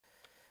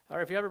All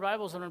right, if you have your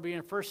Bibles, I'm going to be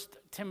in 1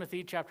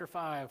 Timothy chapter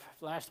 5.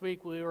 Last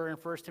week we were in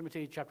 1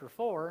 Timothy chapter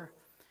 4,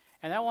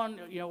 and that one,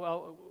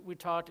 we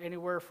talked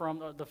anywhere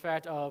from the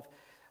fact of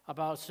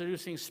about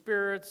seducing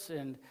spirits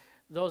and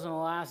those in the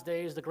last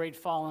days, the great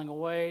falling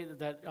away,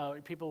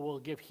 that people will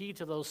give heed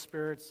to those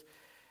spirits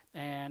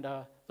and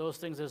those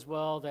things as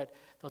well, that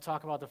they'll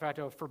talk about the fact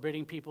of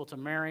forbidding people to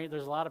marry.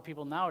 There's a lot of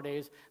people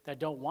nowadays that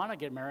don't want to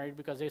get married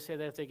because they say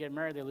that if they get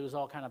married, they lose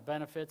all kind of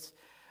benefits.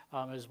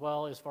 As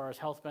well as far as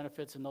health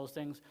benefits and those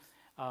things,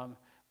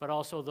 but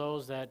also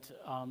those that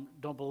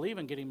don't believe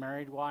in getting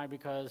married. Why?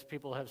 Because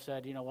people have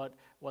said,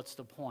 what's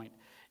the point?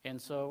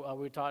 And so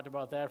we talked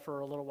about that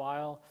for a little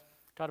while.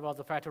 Talked about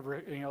the fact of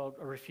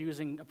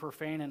refusing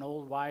profane and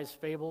old wives'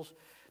 fables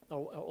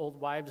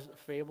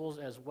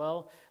as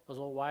well. Those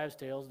old wives'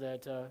 tales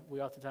that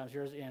we oftentimes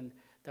hear, and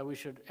that we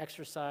should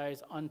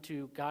exercise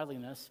unto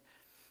godliness.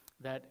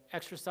 That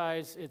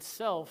exercise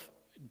itself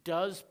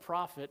does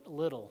profit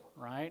little,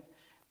 right?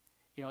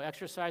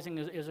 Exercising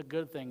is a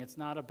good thing. It's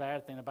not a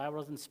bad thing. The Bible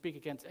doesn't speak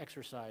against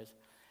exercise.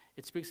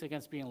 It speaks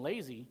against being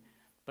lazy,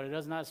 but it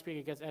does not speak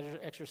against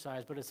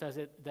exercise. But it says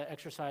that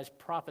exercise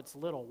profits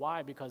little.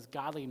 Why? Because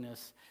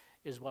godliness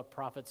is what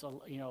profits a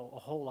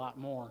whole lot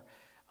more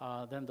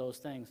than those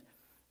things.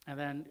 And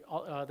then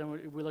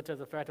we looked at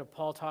the fact of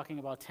Paul talking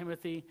about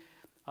Timothy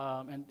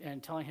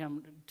and telling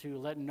him to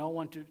let no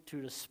one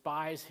to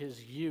despise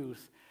his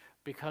youth,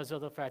 because of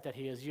the fact that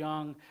he is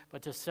young,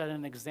 but to set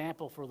an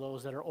example for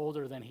those that are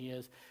older than he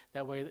is.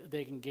 That way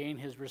they can gain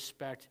his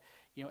respect,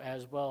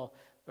 as well.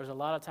 There's a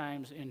lot of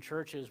times in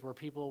churches where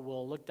people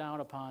will look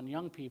down upon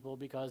young people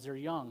because they're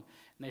young.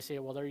 And they say,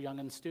 well, they're young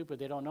and stupid.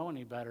 They don't know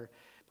any better.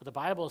 But the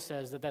Bible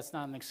says that that's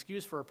not an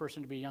excuse for a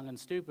person to be young and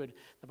stupid.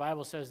 The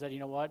Bible says that,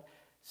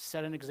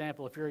 set an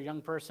example. If you're a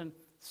young person,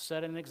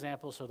 set an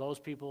example so those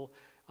people,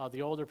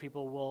 the older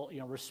people will,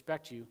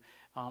 respect you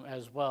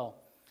as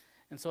well.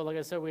 And so, like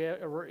I said,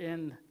 we're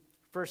in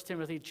 1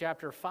 Timothy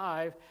chapter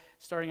 5,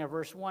 starting at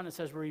verse 1. It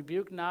says,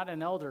 "Rebuke not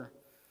an elder,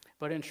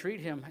 but entreat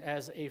him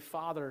as a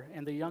father,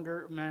 and the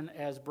younger men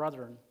as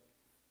brethren.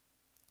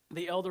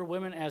 The elder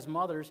women as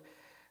mothers,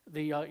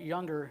 the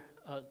younger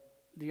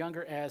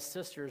as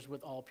sisters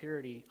with all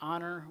purity.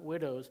 Honor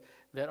widows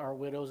that are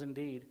widows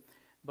indeed.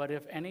 But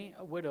if any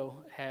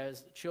widow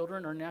has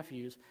children or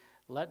nephews,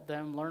 let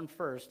them learn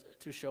first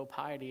to show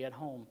piety at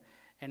home,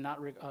 and not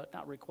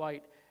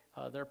requite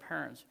their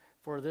parents.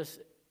 For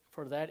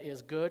that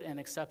is good and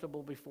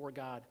acceptable before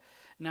God.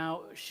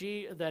 Now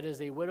she that is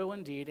a widow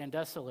indeed and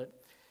desolate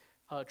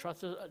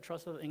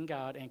trusteth in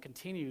God and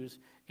continues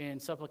in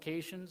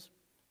supplications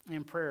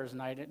and prayers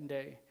night and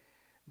day.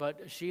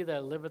 But she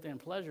that liveth in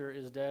pleasure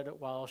is dead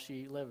while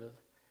she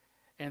liveth.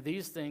 And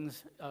these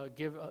things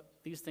give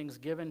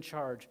in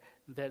charge,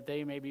 that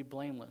they may be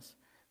blameless.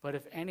 But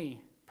if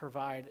any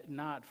provide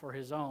not for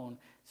his own,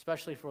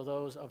 especially for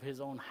those of his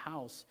own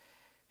house,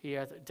 he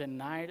hath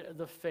denied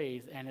the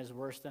faith and is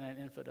worse than an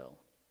infidel.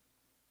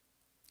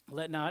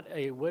 Let not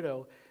a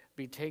widow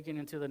be taken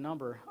into the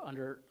number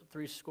under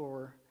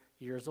 60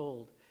 years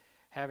old,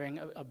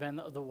 having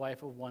been the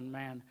wife of one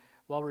man,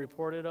 well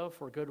reported of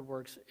for good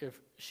works,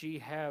 if she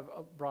have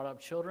brought up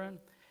children,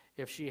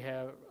 if she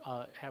have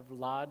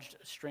lodged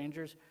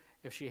strangers,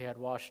 if she had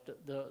washed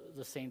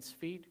the saints'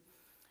 feet,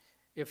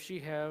 if she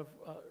have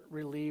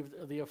relieved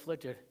the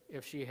afflicted,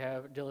 if she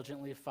have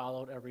diligently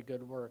followed every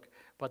good work.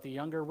 But the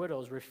younger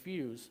widows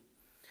refuse,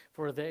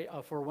 for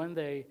when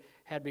they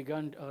had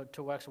begun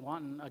to wax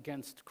wanton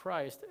against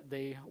Christ,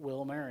 they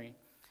will marry,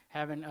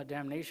 having a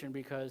damnation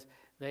because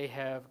they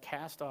have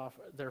cast off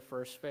their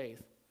first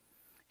faith.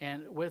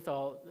 And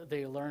withal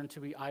they learn to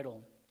be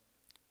idle,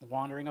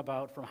 wandering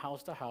about from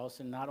house to house,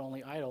 and not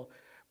only idle,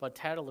 but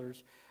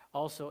tattlers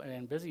also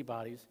and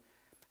busybodies,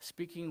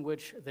 speaking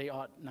which they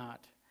ought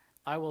not.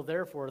 I will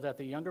therefore that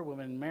the younger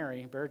women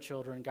marry, bear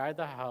children, guide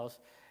the house,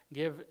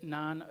 give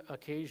none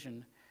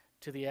occasion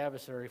to the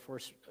adversary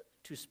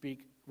to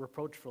speak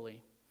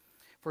reproachfully.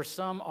 For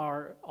some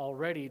are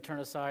already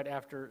turned aside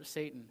after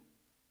Satan.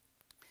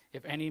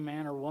 If any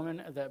man or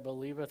woman that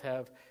believeth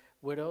have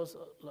widows,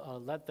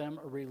 let them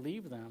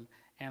relieve them,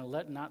 and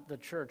let not the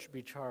church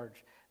be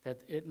charged,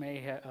 that it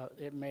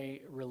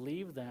may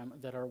relieve them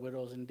that are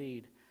widows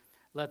indeed.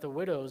 Let the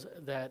widows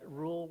that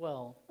rule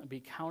well be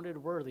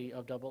counted worthy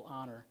of double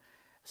honor,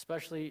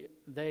 especially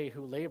they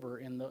who labor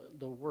in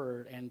the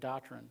word and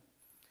doctrine.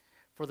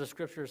 For the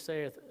scripture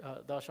saith,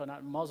 thou shalt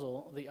not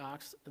muzzle the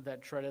ox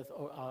that treadeth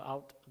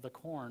out the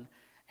corn,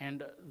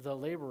 and the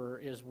laborer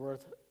is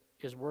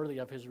worthy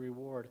of his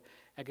reward.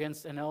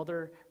 Against an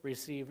elder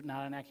receive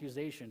not an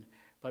accusation,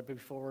 but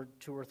before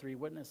 2 or 3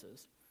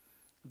 witnesses.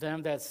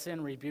 Them that sin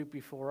rebuke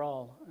before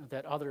all,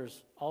 that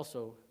others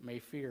also may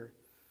fear.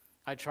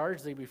 I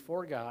charge thee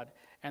before God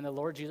and the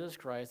Lord Jesus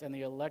Christ and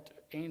the elect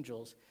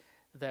angels,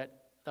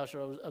 that thou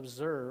shalt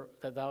observe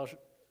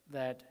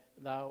that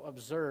thou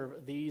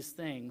observe these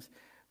things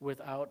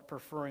without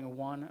preferring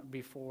one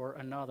before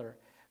another,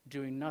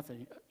 doing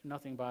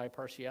nothing by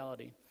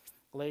partiality.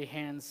 Lay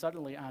hands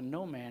suddenly on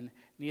no man,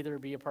 neither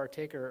be a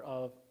partaker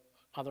of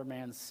other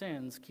man's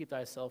sins. Keep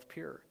thyself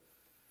pure.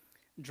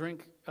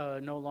 Drink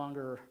no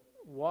longer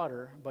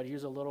water, but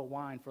use a little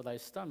wine for thy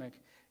stomach,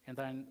 and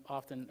thine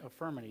often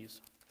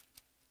infirmities.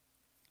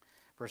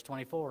 Verse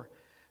 24,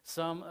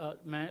 some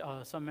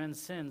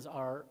men's sins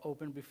are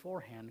open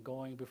beforehand,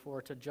 going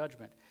before to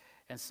judgment,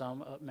 and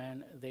some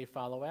men they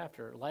follow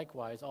after.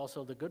 Likewise,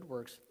 also the good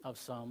works of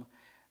some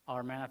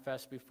are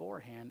manifest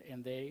beforehand,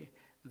 and they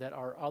that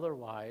are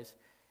otherwise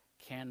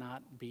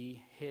cannot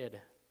be hid.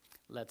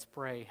 Let's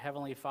pray.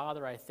 Heavenly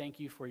Father, I thank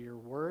you for your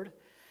word.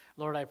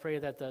 Lord, I pray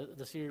that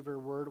the seed of your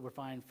word would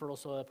find fertile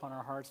soil upon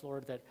our hearts,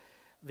 Lord, that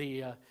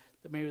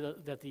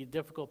that the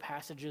difficult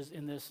passages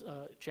in this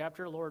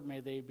chapter, Lord,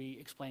 may they be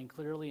explained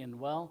clearly and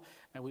well,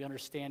 and we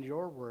understand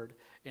your word.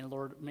 And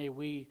Lord, may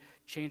we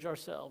change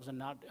ourselves and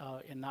not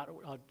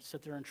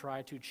sit there and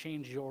try to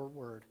change your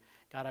word.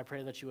 God, I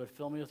pray that you would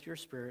fill me with your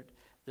spirit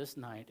this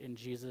night. In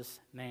Jesus'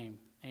 name,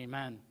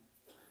 amen.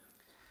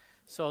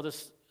 So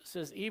this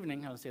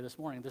evening,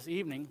 this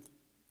evening,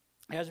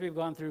 as we've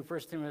gone through 1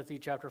 Timothy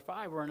chapter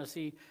 5, we're going to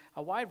see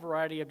a wide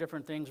variety of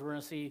different things. We're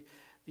going to see,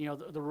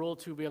 the rule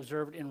to be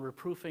observed in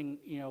reproofing,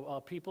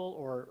 people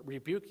or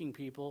rebuking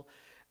people,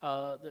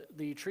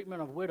 the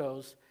treatment of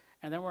widows,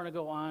 and then we're going to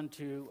go on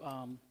to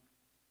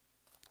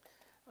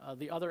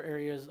the other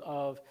areas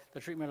of the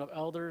treatment of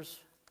elders,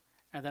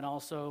 and then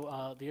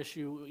also the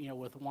issue,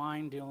 with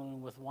wine,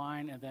 dealing with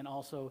wine, and then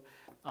also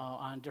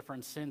on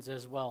different sins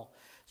as well.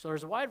 So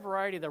there's a wide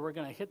variety that we're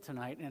going to hit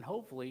tonight, and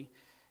hopefully,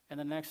 in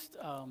the next,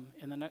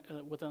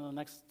 within the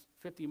next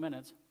 50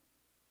 minutes,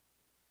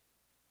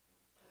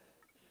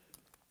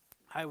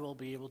 I will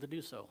be able to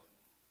do so.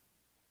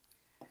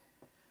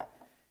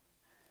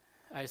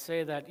 I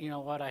say that,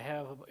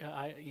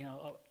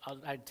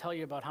 I'd tell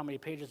you about how many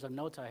pages of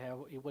notes I have,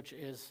 which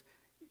is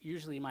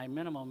usually my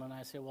minimum, and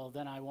I say, well,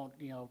 then I won't,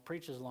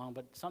 preach as long,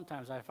 but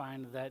sometimes I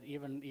find that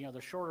even,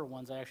 the shorter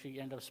ones, I actually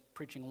end up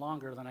preaching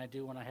longer than I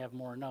do when I have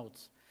more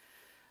notes.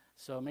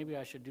 So maybe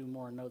I should do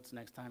more notes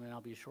next time and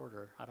I'll be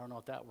shorter. I don't know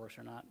if that works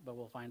or not, but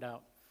we'll find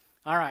out.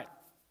 All right.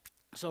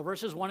 So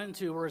verses 1 and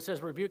 2, where it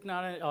says, rebuke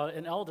not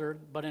an elder,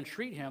 but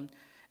entreat him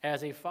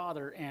as a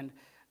father, and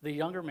the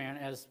younger man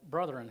as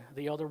brethren,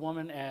 the elder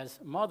woman as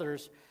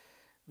mothers,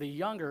 the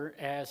younger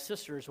as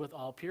sisters with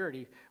all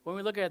purity. When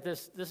we look at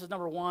this is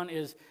number one,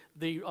 is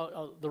the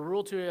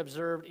rule to be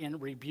observed in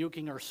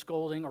rebuking or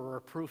scolding or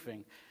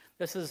reproofing.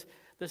 This is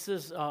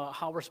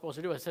how we're supposed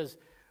to do it. It says,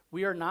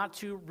 we are not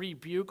to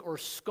rebuke or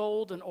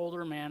scold an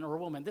older man or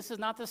woman. This is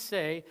not to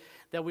say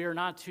that we are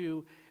not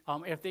to,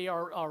 if they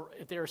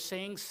are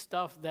saying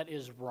stuff that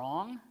is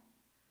wrong,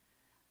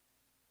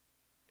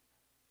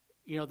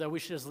 that we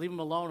should just leave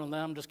them alone and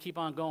let them just keep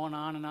on going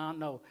on and on.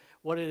 No,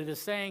 what it is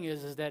saying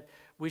is that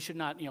we should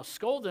not,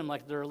 scold them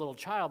like they're a little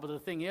child. But the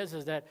thing is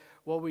that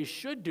what we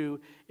should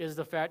do is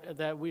the fact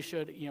that we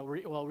should,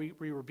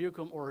 we rebuke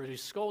them or we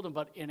scold them,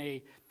 but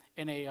in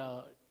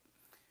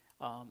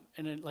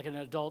like an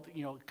adult,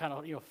 kind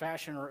of,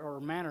 fashion or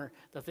manner.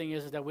 The thing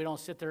is that we don't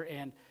sit there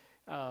and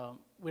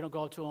we don't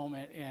go up to them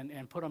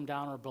and put them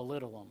down or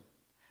belittle them.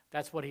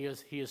 That's what he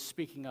is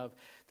speaking of.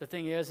 The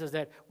thing is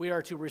that we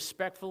are to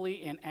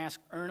respectfully and ask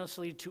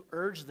earnestly to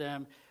urge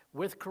them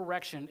with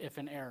correction if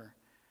in error.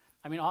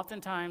 I mean,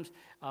 oftentimes,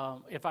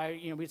 if I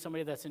meet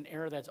somebody that's in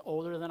error that's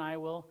older than I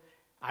will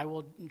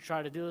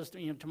try to do this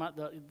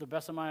to the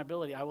best of my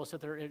ability. I will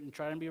sit there and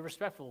try to be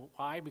respectful.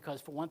 Why?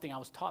 Because for one thing, I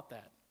was taught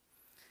that.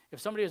 If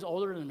somebody is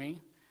older than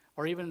me,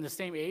 or even the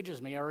same age as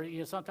me,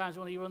 or sometimes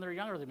when they're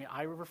younger than me,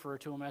 I refer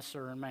to them as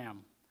sir and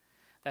ma'am.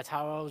 That's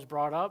how I was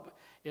brought up,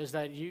 is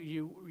that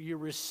you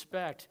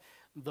respect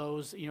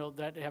those,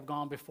 that have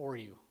gone before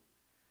you.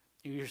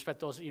 You respect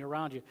those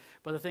around you.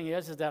 But the thing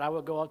is that I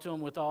would go up to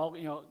them with all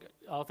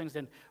things,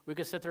 and we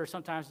could sit there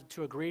sometimes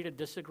to agree to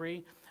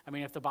disagree. I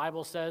mean, if the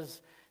Bible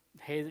says,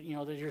 hey, that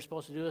you're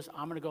supposed to do this,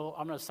 I'm going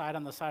to side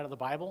on the side of the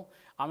Bible.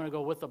 I'm going to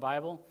go with the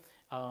Bible.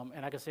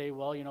 And I could say,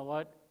 well, you know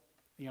what?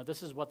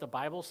 This is what the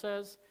Bible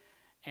says,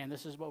 and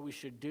this is what we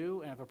should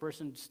do. And if a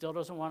person still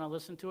doesn't want to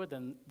listen to it,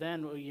 then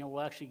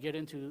we'll actually get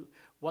into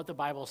what the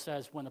Bible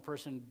says when the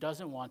person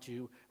doesn't want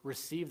to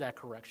receive that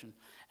correction.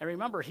 And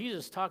remember, he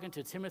is talking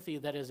to Timothy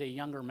that is a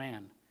younger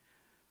man.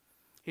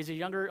 He's a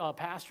younger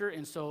pastor,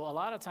 and so a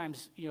lot of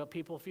times,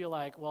 people feel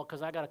like, well,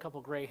 because I got a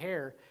couple gray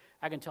hair,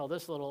 I can tell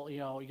this little,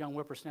 young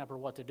whippersnapper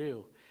what to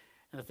do.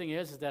 And the thing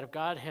is that if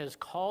God has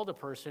called a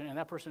person, and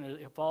that person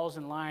falls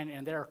in line,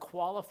 and they're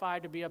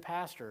qualified to be a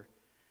pastor,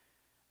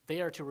 they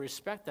are to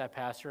respect that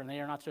pastor, and they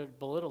are not to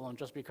belittle them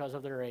just because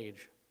of their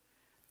age.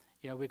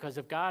 Because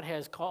if God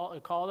has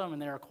called them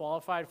and they are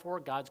qualified for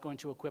it, God's going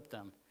to equip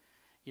them,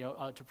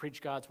 to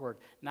preach God's word.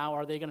 Now,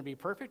 are they going to be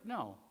perfect?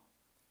 No.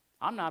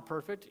 I'm not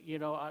perfect.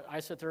 I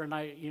sit there and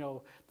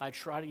I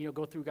try to,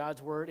 go through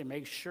God's word and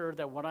make sure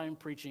that what I'm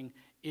preaching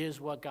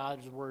is what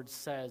God's word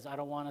says. I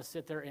don't want to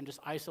sit there and just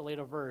isolate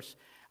a verse.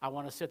 I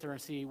want to sit there and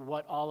see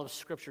what all of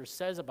Scripture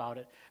says about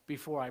it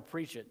before I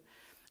preach it.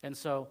 And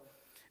so,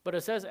 but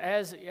it says,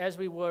 as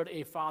we would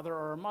a father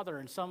or a mother,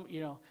 and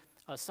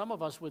some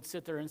of us would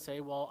sit there and say,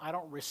 well, I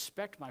don't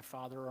respect my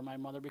father or my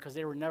mother because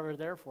they were never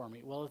there for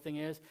me. Well, the thing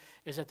is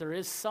that there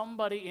is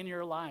somebody in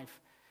your life,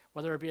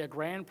 whether it be a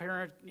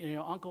grandparent,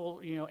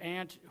 uncle,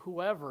 aunt,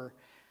 whoever,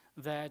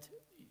 that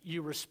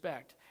you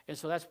respect. And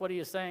so that's what he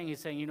is saying. He's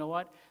saying, you know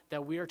what,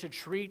 that we are to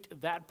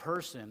treat that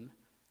person,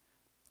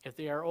 if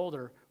they are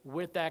older,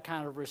 with that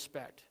kind of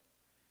respect.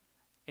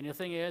 And the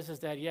thing is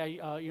that,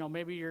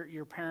 maybe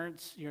your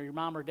parents, your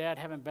mom or dad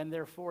haven't been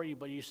there for you,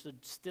 but you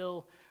should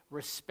still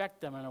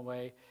respect them in a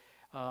way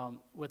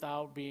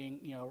without being,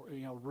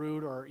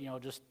 rude or,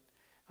 just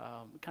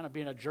kind of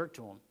being a jerk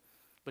to them.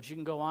 But you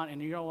can go on,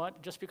 and you know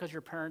what? Just because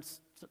your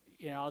parents,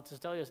 I'll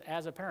just tell you this,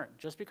 as a parent,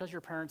 just because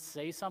your parents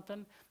say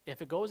something,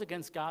 if it goes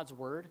against God's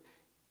word,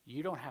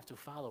 you don't have to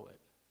follow it.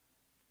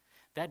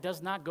 That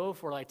does not go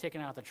for like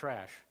taking out the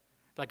trash.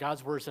 Like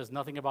God's word says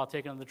nothing about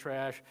taking out the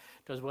trash,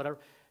 does whatever.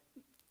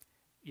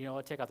 You know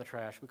what, take out the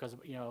trash, because,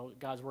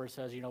 God's word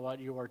says, you know what,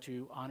 you are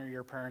to honor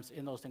your parents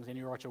in those things, and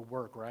you are to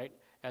work, right,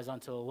 as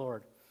unto the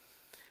Lord.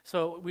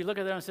 So we look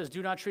at them and it says,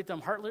 do not treat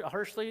them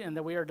harshly, and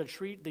that we are to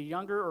treat the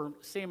younger or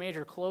same age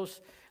or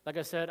close. Like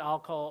I said, I'll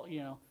call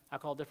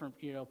different,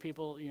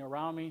 people,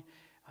 around me.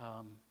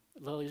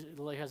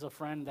 Lily has a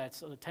friend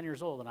that's 10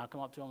 years old, and I'll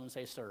come up to him and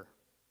say, sir.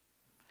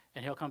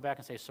 And he'll come back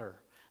and say, sir.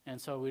 And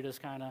so we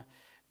just kind of,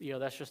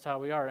 that's just how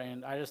we are.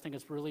 And I just think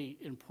it's really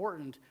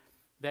important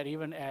that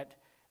even at,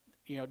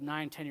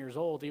 9, 10 years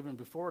old, even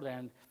before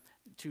then,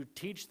 to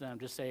teach them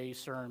to say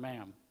sir and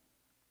ma'am.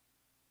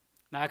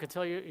 Now, I could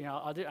tell you,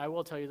 I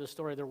will tell you the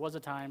story. There was a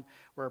time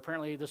where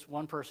apparently this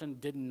one person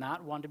did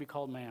not want to be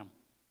called ma'am.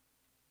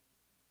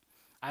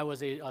 I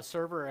was a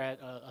server at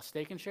a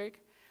Steak and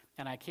Shake,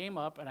 and I came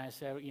up and I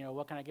said,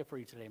 what can I get for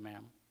you today,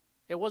 ma'am?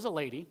 It was a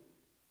lady.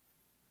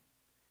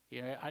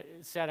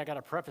 It's sad I got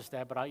to preface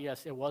that, but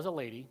yes, it was a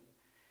lady.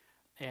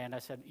 And I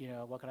said,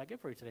 what can I get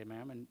for you today,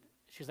 ma'am? And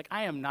she's like,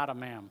 I am not a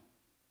ma'am.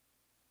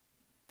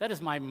 That is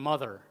my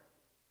mother.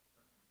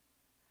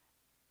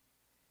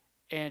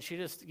 And she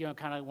just,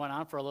 kind of went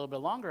on for a little bit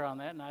longer on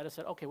that, and I just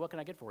said, okay, what can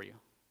I get for you?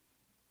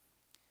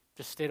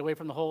 Just stayed away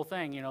from the whole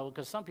thing,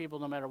 because some people,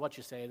 no matter what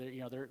you say,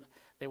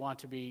 they want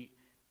to be,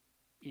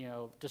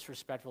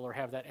 disrespectful or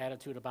have that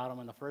attitude about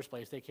them in the first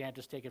place. They can't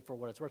just take it for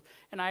what it's worth.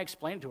 And I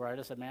explained to her, I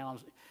just said, ma'am,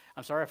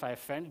 I'm sorry if I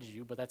offended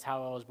you, but that's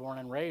how I was born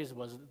and raised,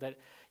 was that,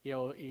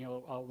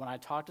 when I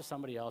talk to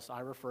somebody else,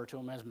 I refer to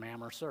them as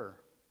ma'am or sir.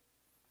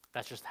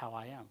 That's just how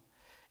I am.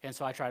 And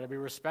so I try to be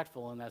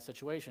respectful in that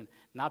situation,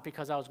 not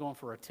because I was going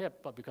for a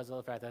tip, but because of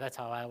the fact that that's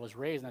how I was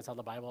raised, and that's how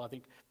the Bible, I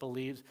think,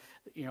 believes.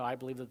 I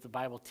believe that the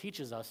Bible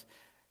teaches us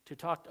to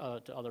talk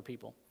to other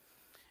people.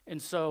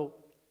 And so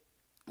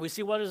we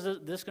see, what is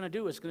this going to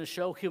do? It's going to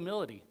show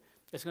humility.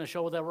 It's going to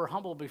show that we're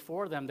humble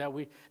before them, that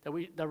we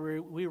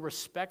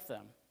respect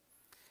them.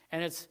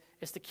 And it's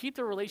to keep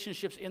the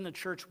relationships in the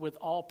church with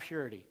all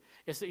purity.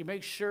 It's that you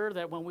make sure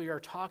that when we are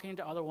talking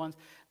to other ones,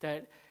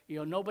 that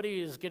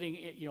nobody is getting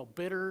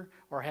bitter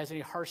or has any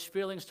harsh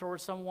feelings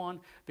towards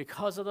someone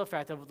because of the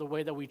fact of the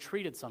way that we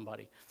treated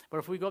somebody. But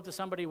if we go up to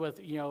somebody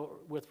with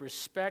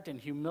respect and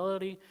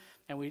humility,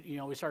 and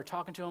we start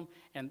talking to them,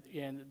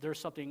 and there's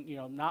something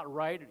not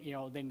right,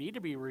 they need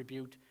to be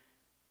rebuked.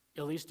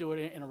 At least do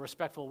it in a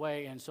respectful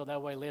way, and so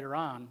that way later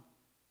on,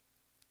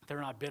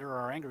 they're not bitter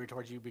or angry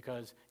towards you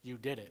because you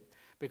did it.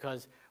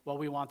 Because what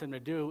we want them to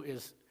do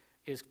is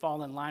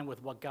fall in line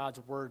with what God's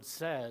word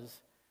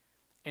says,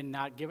 and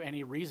not give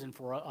any reason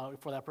for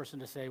that person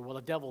to say, well,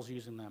 the devil's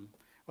using them,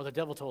 or the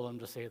devil told them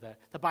to say that.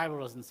 The Bible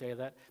doesn't say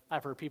that.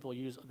 I've heard people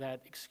use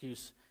that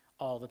excuse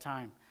all the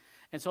time.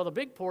 And so the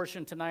big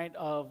portion tonight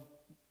of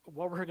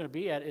what we're going to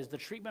be at is the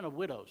treatment of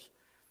widows.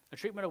 The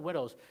treatment of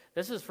widows.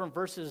 This is from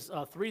verses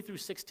 3 through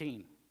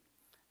 16.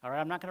 All right,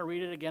 I'm not going to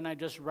read it again. I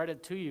just read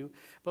it to you.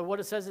 But what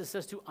it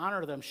says to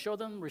honor them, show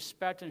them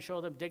respect, and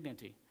show them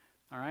dignity.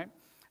 All right?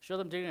 Show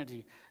them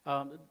dignity.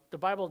 The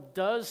Bible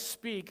does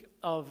speak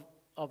of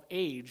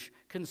age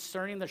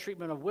concerning the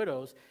treatment of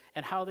widows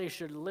and how they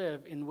should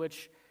live, in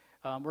which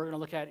we're going to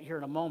look at here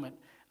in a moment,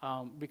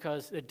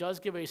 because it does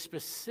give a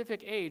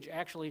specific age,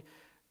 actually,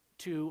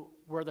 to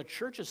where the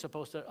church is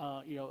supposed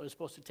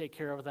to take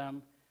care of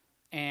them,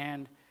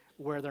 and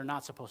where they're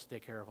not supposed to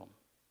take care of them.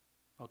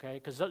 Okay,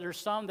 because there's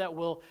some that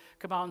will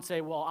come out and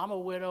say, well, I'm a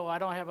widow, I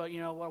don't have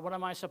what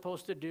am I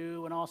supposed to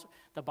do? And also,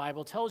 the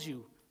Bible tells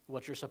you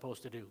what you're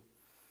supposed to do.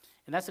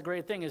 And that's the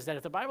great thing, is that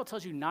if the Bible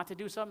tells you not to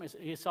do something,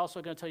 it's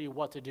also going to tell you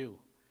what to do.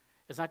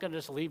 It's not going to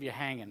just leave you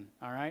hanging,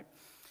 all right?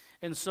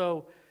 And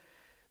so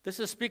this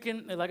is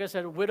speaking, like I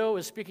said, widow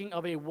is speaking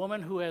of a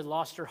woman who has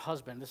lost her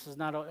husband. This is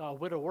not a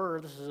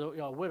widower, this is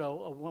a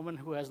widow, a woman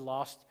who has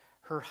lost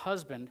her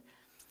husband.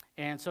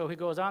 And so he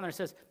goes on there and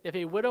says, if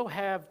a widow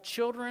have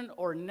children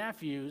or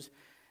nephews,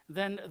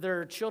 then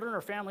their children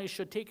or families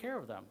should take care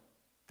of them.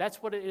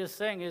 That's what it is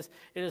saying. It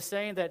is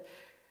saying that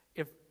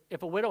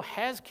if a widow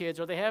has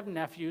kids or they have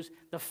nephews,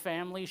 the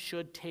family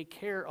should take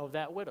care of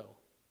that widow.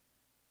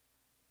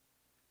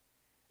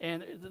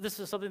 And this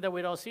is something that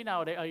we don't see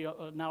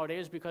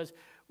nowadays, because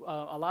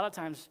a lot of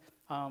times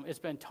it's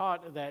been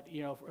taught that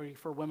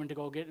for women to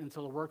go get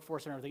into the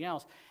workforce and everything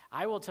else.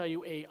 I will tell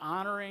you, a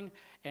honoring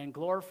and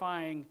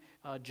glorifying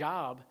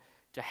job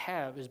to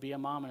have is be a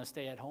mom and a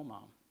stay-at-home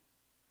mom.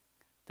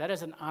 That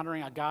is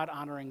a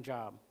God-honoring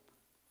job.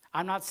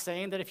 I'm not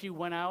saying that if you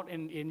went out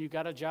and you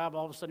got a job,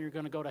 all of a sudden you're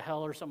going to go to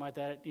hell or something like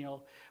that,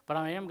 but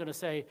I am going to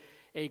say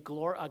a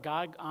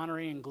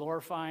God-honoring and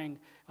glorifying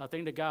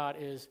thing to God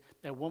is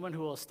a woman who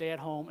will stay at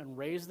home and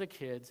raise the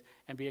kids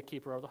and be a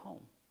keeper of the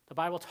home. The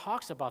Bible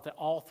talks about that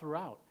all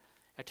throughout.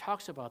 It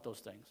talks about those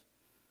things.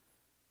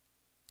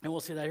 And we'll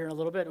see that here in a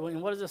little bit.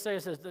 And what does it say?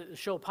 It says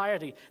show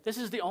piety. This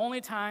is the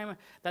only time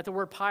that the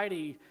word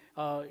piety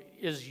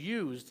is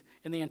used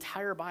in the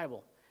entire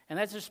Bible. And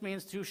that just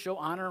means to show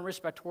honor and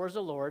respect towards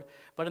the Lord.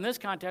 But in this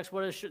context,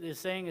 what it is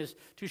saying is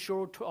to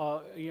show,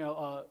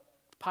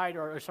 piety,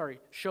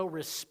 show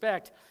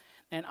respect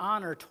and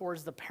honor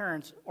towards the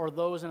parents or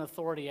those in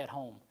authority at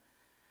home.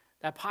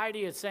 That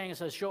piety is saying, it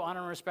says, show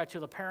honor and respect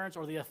to the parents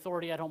or the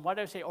authority at home. Why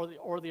did I say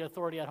or the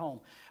authority at home?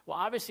 Well,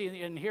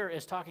 obviously in here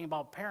it's talking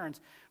about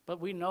parents,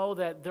 but we know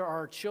that there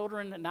are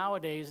children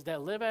nowadays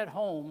that live at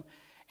home,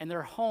 and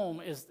their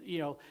home is,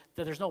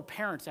 that there's no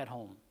parents at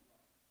home.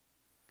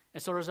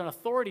 And so there's an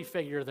authority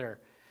figure there.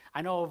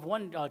 I know of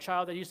one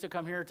child that used to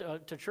come here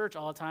to church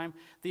all the time.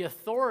 The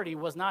authority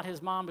was not his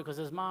mom because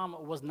his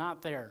mom was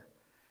not there.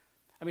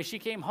 I mean, she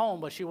came home,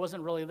 but she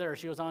wasn't really there.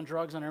 She was on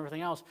drugs and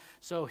everything else.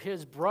 So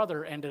his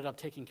brother ended up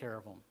taking care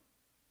of him.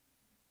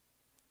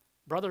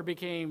 Brother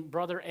became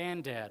brother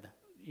and dad,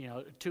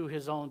 to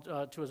his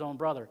own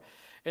brother.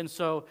 And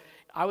so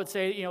I would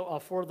say,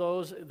 for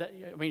those that,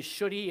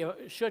 should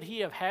he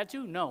have had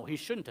to? No, he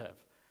shouldn't have.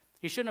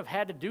 He shouldn't have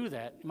had to do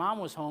that. Mom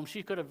was home.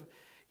 She could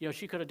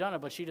have done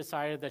it, but she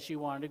decided that she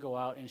wanted to go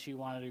out and she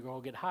wanted to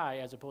go get high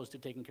as opposed to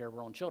taking care of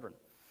her own children.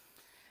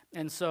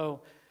 And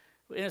so,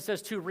 and it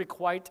says to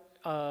requite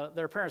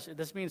their parents.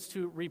 This means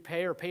to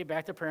repay or pay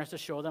back their parents to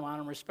show them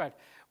honor and respect.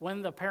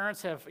 When the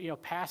parents have,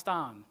 passed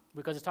on,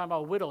 because it's talking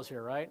about widows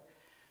here, right?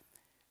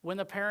 When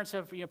the parents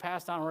have,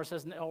 passed on, or it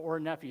says, or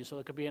nephews, so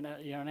it could be an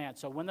aunt.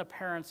 So when the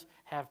parents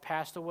have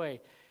passed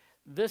away,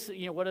 this,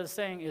 what it's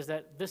saying is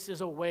that this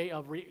is a way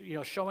of,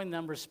 showing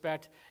them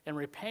respect and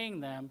repaying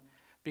them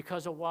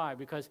because of why?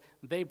 Because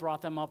they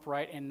brought them up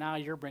right, and now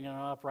you're bringing them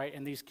up right.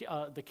 And these,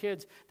 the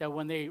kids, that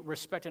when they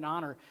respect and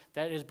honor,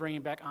 that is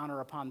bringing back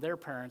honor upon their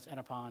parents and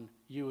upon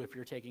you if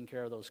you're taking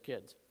care of those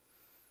kids.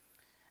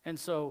 And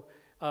so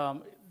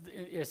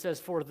it says,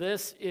 for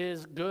this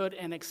is good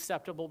and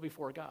acceptable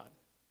before God.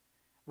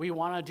 We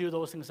want to do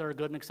those things that are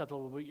good and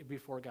acceptable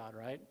before God,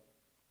 right?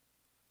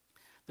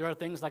 There are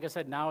things, like I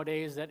said,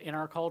 nowadays that in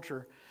our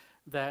culture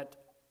that,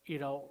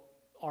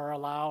 are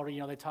allowed,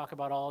 they talk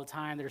about all the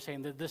time. They're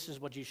saying that this is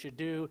what you should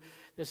do,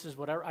 this is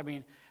whatever. I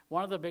mean,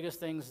 one of the biggest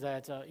things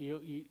that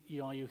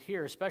you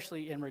hear,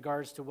 especially in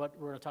regards to what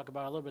we're going to talk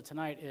about a little bit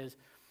tonight, is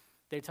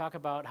they talk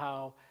about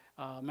how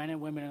men and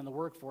women in the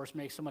workforce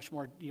make so much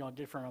more,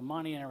 different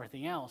money and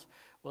everything else.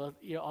 Well,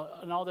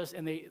 and all this,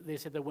 and they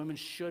said that women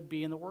should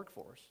be in the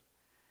workforce.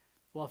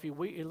 Well, if you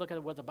look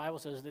at what the Bible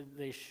says, that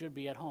they should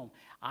be at home.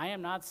 I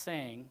am not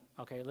saying,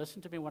 okay,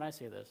 listen to me when I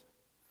say this.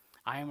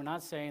 I am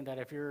not saying that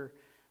if you're,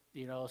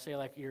 say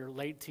like you're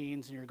late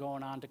teens and you're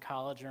going on to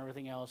college and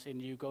everything else,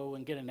 and you go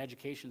and get an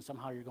education,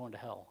 somehow you're going to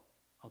hell,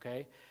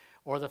 okay?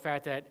 Or the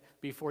fact that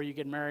before you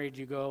get married,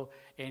 you go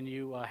and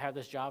you have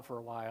this job for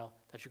a while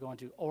that you're going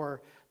to,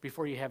 or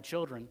before you have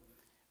children,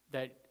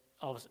 that,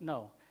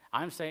 no.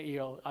 I'm saying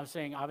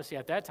obviously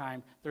at that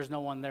time, there's no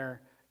one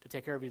there to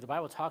take care of you. The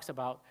Bible talks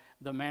about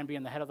the man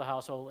being the head of the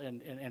household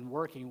and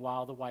working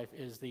while the wife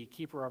is the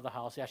keeper of the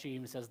house. It actually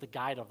even says the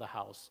guide of the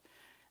house.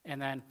 And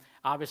then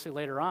obviously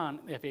later on,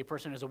 if a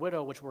person is a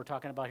widow, which we're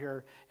talking about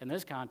here in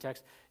this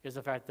context, is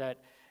the fact that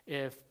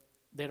if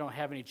they don't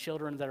have any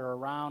children that are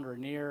around or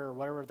near or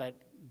whatever that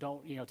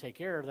don't, take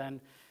care,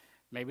 then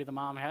maybe the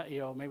mom,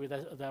 maybe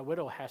the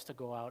widow has to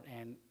go out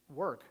and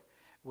work,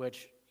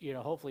 which,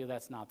 hopefully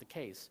that's not the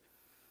case.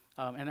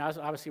 And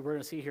obviously we're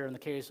going to see here in the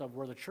case of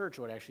where the church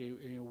would actually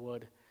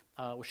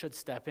should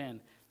step in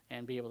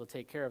and be able to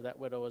take care of that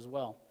widow as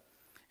well.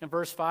 In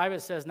verse 5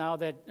 it says, now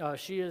that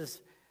she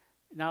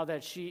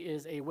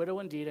is a widow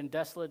indeed and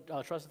desolate,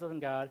 trusteth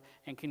in God,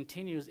 and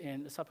continues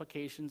in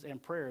supplications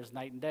and prayers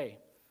night and day.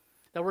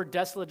 The word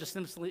desolate just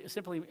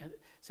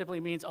simply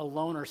means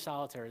alone or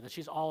solitary, that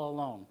she's all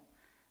alone.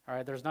 All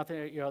right, there's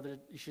nothing,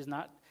 she's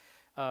not,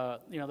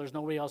 there's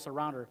nobody else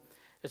around her.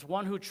 It's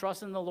one who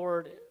trusts in the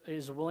Lord,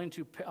 is willing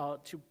to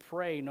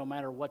pray no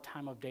matter what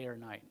time of day or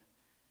night.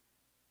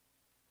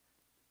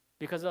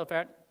 Because of the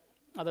fact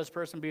of this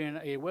person being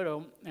a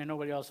widow and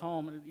nobody else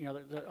home,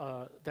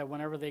 that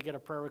whenever they get a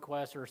prayer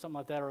request or something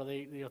like that, or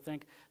they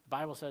think, the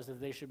Bible says that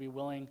they should be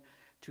willing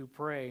to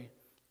pray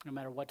no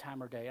matter what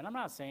time or day. And I'm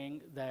not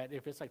saying that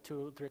if it's like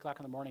 2, 3 o'clock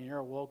in the morning and you're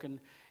awoken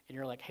and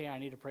you're like, hey, I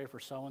need to pray for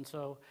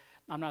so-and-so,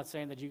 I'm not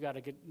saying that you got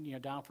to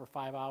get down for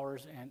 5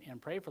 hours and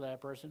pray for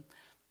that person.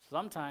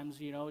 Sometimes,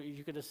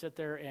 you could just sit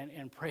there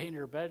and pray in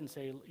your bed and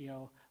say,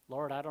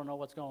 Lord, I don't know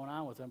what's going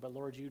on with them, but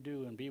Lord, you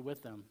do, and be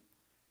with them.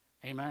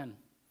 Amen.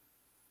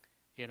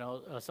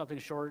 Something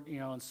short,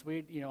 and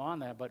sweet, on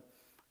that, but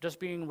just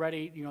being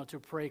ready, to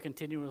pray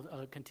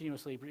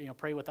continuously,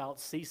 pray without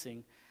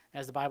ceasing,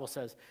 as the Bible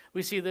says.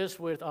 We see this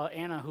with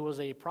Anna, who was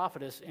a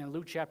prophetess in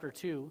Luke chapter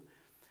 2.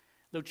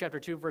 Luke chapter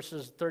 2,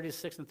 verses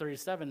 36 and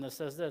 37, that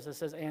says this. It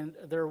says, "And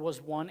there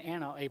was one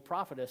Anna, a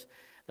prophetess,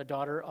 the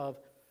daughter of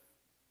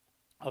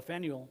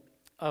Phanuel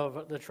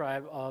of the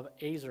tribe of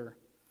Aser.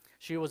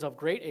 She was of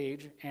great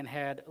age and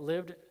had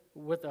lived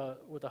with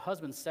a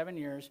husband 7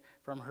 years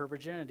from her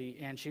virginity,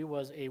 and she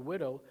was a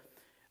widow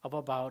of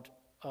about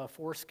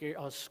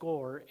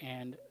score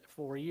and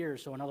 4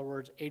 years." So in other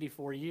words,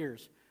 84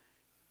 years.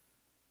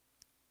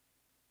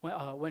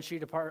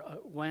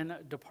 When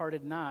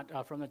departed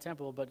not from the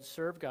temple, but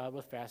served God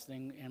with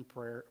fastings and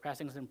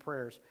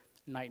prayers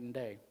night and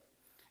day.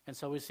 And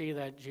so we see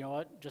that, you know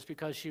what, just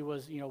because she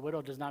was,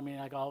 widowed does not mean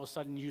like all of a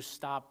sudden you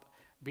stop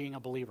being a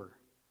believer.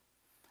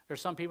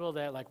 There's some people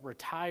that like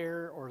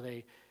retire or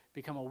they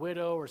become a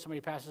widow or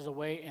somebody passes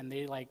away and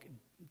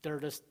they're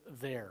just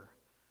there.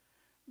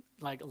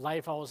 Like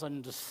life all of a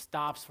sudden just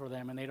stops for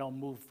them and they don't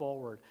move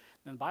forward.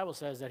 And the Bible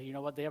says that, you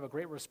know what, they have a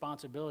great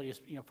responsibility,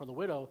 for the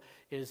widow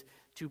is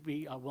to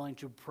be willing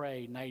to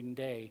pray night and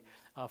day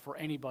for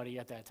anybody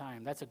at that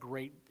time. That's a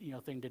great,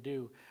 thing to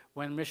do.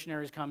 When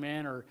missionaries come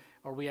in or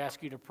we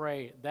ask you to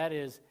pray, that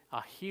is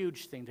a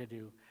huge thing to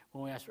do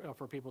when we ask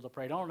for people to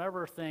pray. Don't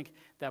ever think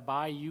that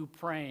by you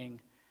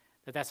praying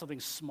that that's something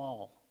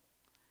small.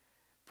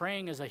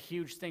 Praying is a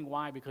huge thing.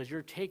 Why? Because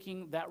you're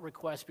taking that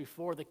request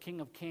before the King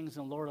of Kings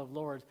and Lord of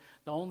Lords,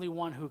 the only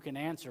one who can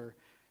answer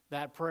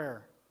that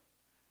prayer.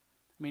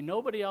 I mean,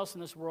 nobody else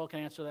in this world can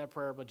answer that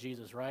prayer but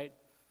Jesus, right?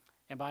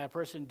 And by a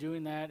person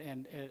doing that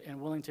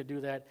and willing to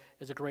do that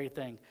is a great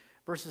thing.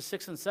 Verses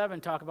 6 and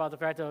 7 talk about the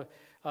fact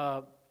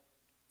that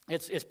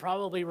it's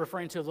probably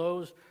referring to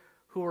those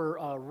who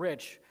are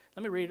rich.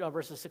 Let me read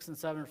verses 6 and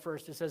 7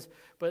 first. It says,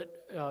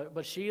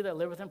 but she that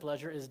liveth in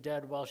pleasure is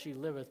dead while she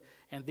liveth,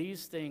 and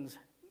these things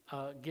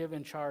give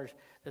in charge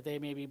that they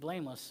may be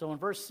blameless. So in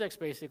verse 6,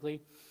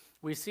 basically,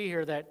 we see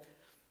here that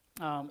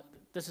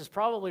this is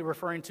probably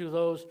referring to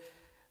those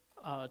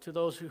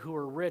who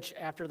were rich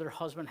after their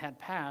husband had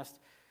passed,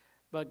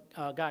 but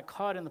got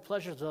caught in the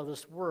pleasures of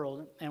this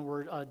world and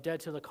were dead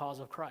to the cause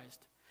of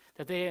Christ.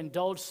 That they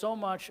indulged so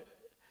much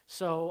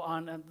so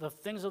on the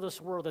things of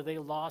this world that they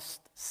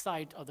lost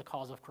sight of the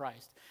cause of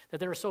Christ. That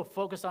they were so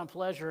focused on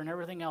pleasure and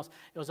everything else,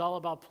 it was all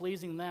about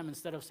pleasing them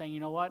instead of saying, you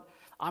know what,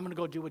 I'm going to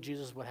go do what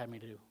Jesus would have me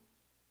to do.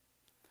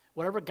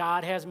 Whatever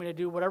God has me to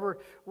do, whatever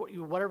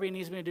He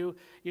needs me to do,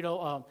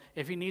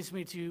 if He needs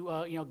me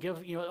to,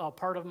 give, a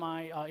part of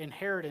my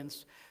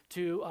inheritance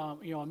to,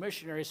 a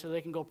missionary so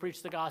they can go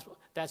preach the gospel,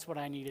 that's what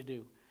I need to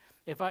do.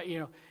 If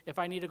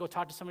I need to go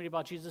talk to somebody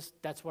about Jesus,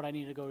 that's what I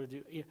need to go to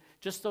do.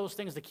 Just those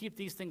things to keep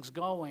these things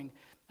going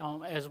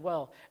as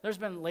well. There's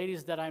been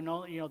ladies that I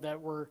know,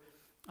 that were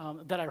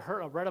that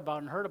I've read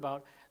about and heard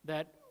about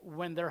that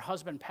when their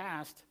husband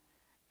passed,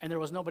 and there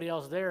was nobody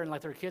else there, and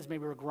like their kids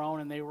maybe were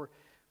grown, and they were.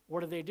 What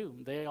did they do?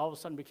 They all of a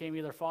sudden became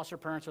either foster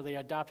parents or they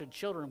adopted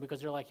children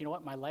because they're like, you know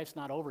what, my life's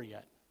not over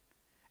yet.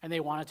 And they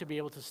wanted to be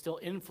able to still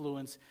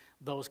influence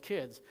those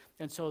kids.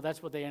 And so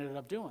that's what they ended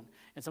up doing.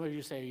 And some of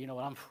you say, you know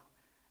what,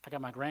 I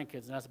got my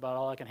grandkids, and that's about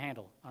all I can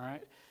handle, all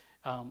right?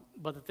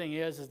 But the thing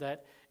is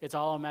that it's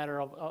all a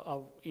matter of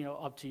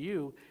up to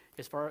you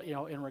as far,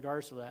 in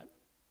regards to that.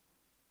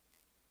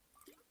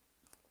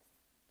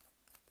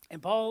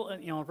 And Paul,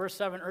 in verse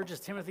 7, urges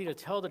Timothy to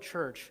tell the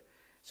church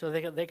so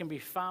they can be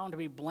found to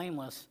be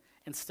blameless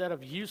instead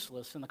of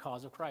useless in the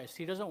cause of Christ.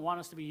 He doesn't want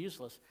us to be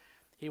useless.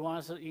 He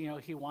wants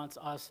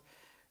us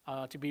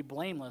to be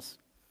blameless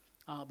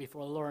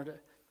before the Lord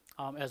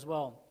as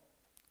well.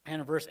 And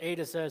in verse 8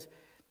 it says,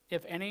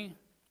 "If any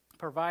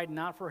provide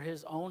not for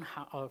his own,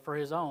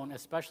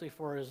 especially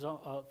for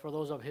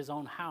those of his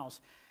own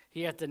house,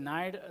 he hath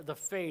denied the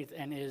faith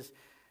and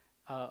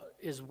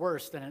is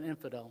worse than an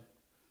infidel."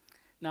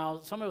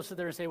 Now, some will sit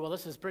there and say, well,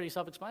 this is pretty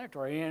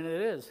self-explanatory, and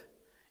it is.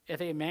 If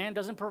a man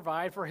doesn't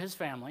provide for his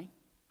family,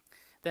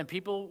 then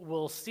people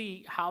will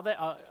see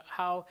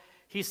how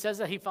he says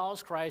that he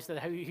follows Christ,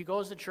 that he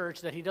goes to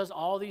church, that he does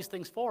all these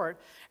things for it,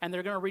 and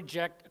they're going to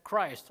reject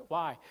Christ.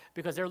 Why?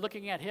 Because they're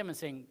looking at him and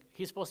saying,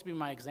 he's supposed to be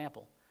my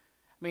example.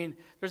 I mean,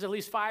 there's at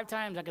least 5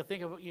 times I could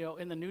think of,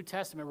 in the New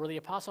Testament where the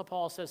Apostle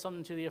Paul says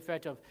something to the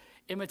effect of,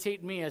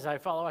 imitate me as I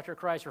follow after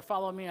Christ, or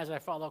follow me as I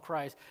follow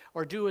Christ,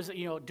 or do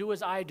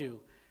as I do.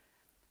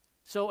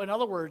 So in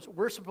other words,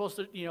 we're supposed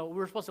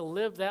to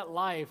live that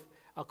life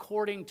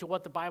according to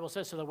what the Bible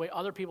says, so that way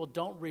other people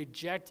don't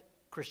reject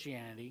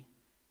Christianity,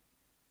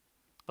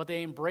 but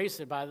they embrace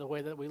it by the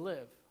way that we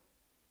live.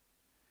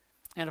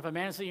 And if a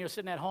man is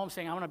sitting at home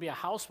saying, I'm going to be a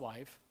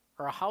housewife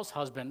or a house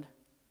husband,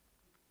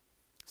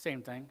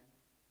 same thing,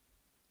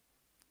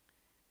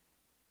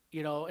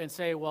 and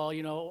say, well,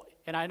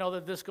 and I know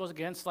that this goes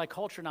against like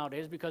culture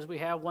nowadays, because we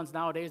have ones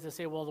nowadays that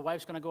say, well, the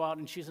wife's going to go out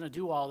and she's going to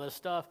do all this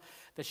stuff,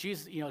 that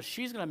she's going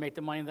to make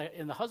the money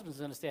and the husband's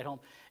going to stay at home.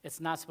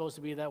 It's not supposed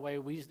to be that way.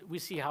 We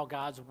see how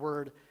God's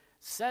word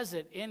says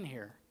it in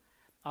here.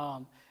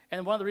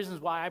 And one of the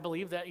reasons why I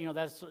believe that,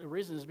 that's the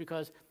reason is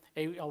because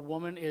a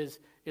woman is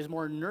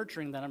more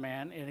nurturing than a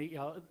man,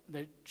 and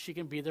that she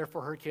can be there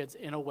for her kids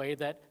in a way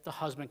that the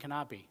husband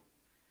cannot be.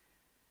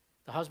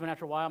 The husband,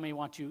 after a while, may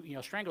want to,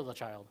 strangle the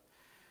child.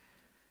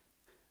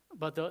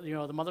 But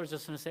the mother's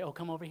just going to say, "Oh,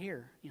 come over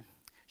here."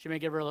 She may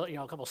give her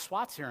a couple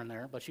swats here and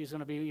there, but she's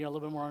going to be a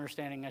little bit more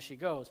understanding as she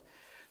goes.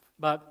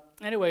 But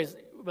anyways,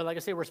 like I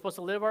say, we're supposed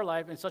to live our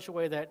life in such a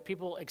way that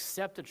people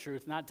accept the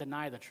truth, not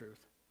deny the truth.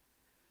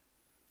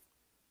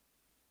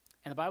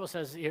 And the Bible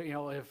says,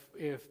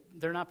 if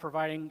they're not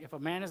providing, if a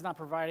man is not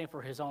providing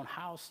for his own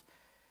house,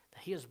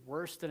 that he is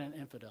worse than an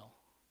infidel.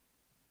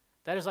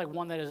 That is like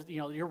one that is,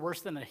 you're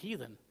worse than a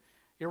heathen.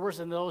 You're worse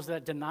than those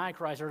that deny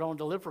Christ or don't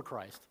live for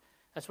Christ.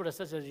 That's what it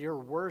says, is you're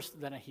worse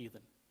than a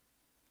heathen.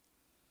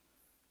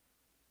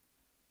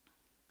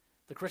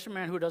 The Christian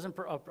man who doesn't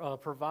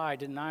provide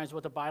denies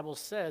what the Bible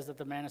says that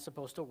the man is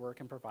supposed to work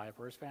and provide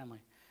for his family,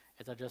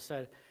 as I just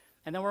said.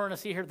 And then we're going to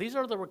see here, these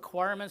are the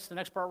requirements. The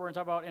next part we're going to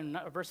talk about in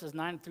verses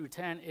 9 and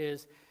 10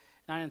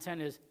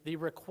 is the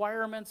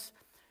requirements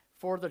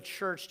for the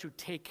church to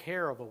take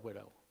care of a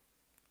widow.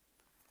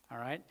 All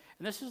right?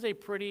 And this is a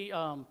pretty,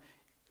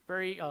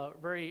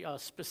 very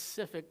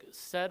specific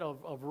set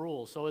of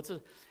rules. So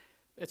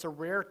it's a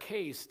rare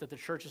case that the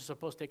church is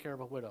supposed to take care of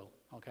a widow,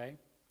 okay?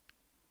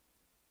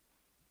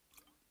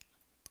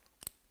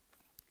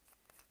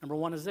 Number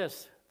one is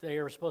this: they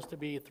are supposed to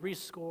be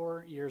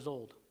 80 years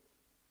old.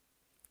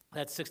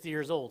 That's 60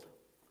 years old.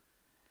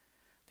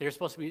 They're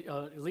supposed to be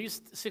at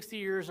least 60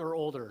 years or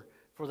older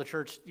for the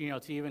church,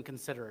 to even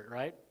consider it,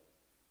 right?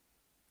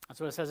 That's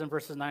what it says in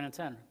verses 9 and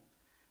 10. It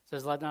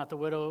says, "Let not the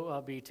widow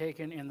be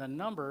taken in the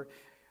number,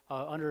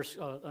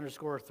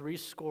 underscore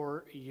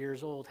 80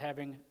 years old,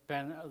 having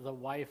been the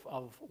wife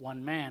of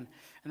one man."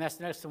 And that's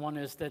the next one,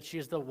 is that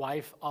she's the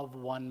wife of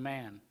one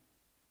man.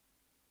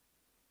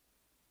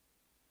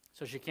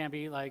 So she can't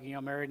be like,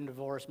 married and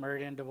divorced,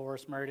 married and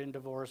divorced, married and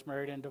divorced,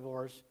 married and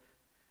divorced.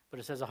 But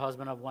it says a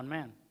husband of one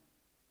man.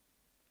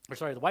 Or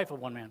sorry, the wife of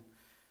one man.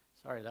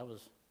 Sorry, that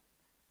was...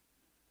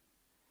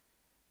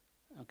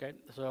 Okay,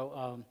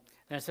 so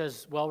and it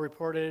says well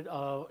reported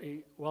of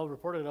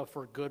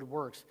for good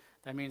works.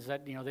 That means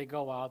that they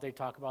go out, they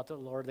talk about the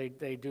Lord,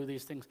 they do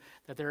these things,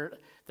 that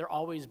they're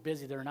always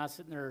busy. They're not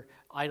sitting there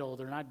idle.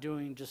 They're not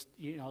doing just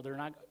they're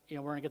not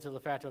we're gonna get to the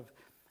fact of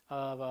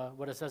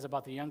what it says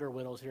about the younger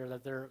widows here,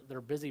 that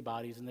they're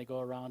busybodies and they go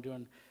around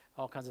doing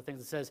all kinds of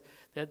things. It says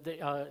that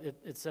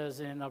it says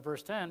in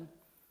verse 10,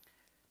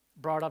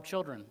 brought up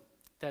children,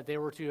 that they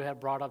were to have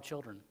brought up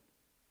children.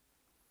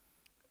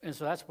 And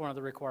so that's one of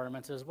the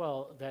requirements as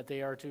well, that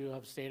they are to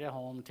have stayed at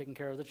home, taken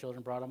care of the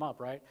children, brought them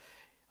up, right?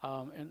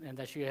 And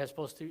that she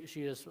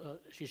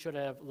should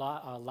have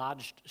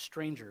lodged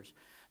strangers.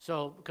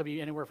 So it could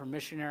be anywhere from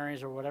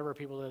missionaries or whatever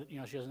people that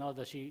she doesn't know,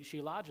 that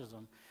she lodges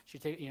them.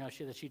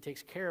 That she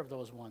takes care of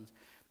those ones.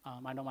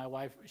 I know my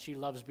wife; she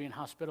loves being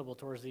hospitable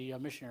towards the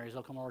missionaries.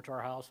 They'll come over to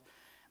our house,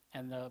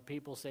 and the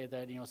people say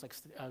that it's like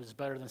it's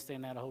better than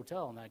staying at a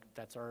hotel, and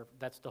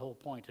that's the whole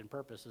point and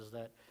purpose, is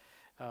that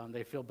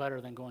they feel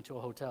better than going to a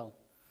hotel.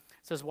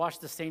 It says, wash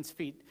the saints'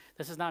 feet.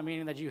 This is not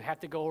meaning that you have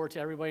to go over to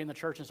everybody in the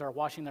church and start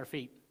washing their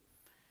feet,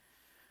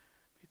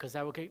 because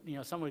that would,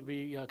 some would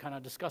be kind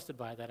of disgusted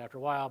by that after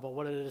a while. But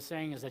what it is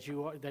saying is that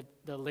that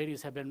the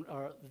ladies have been,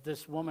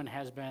 this woman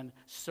has been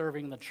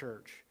serving the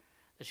church,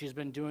 that she's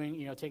been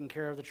doing, taking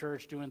care of the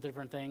church, doing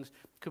different things.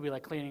 Could be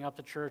like cleaning up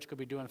the church, could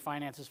be doing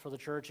finances for the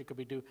church, it could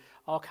be do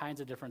all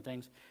kinds of different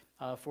things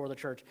for the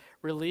church.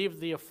 Relieve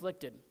the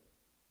afflicted.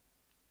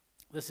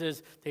 This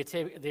is,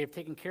 they've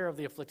taken care of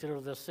the afflicted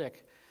or the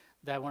sick,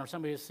 that when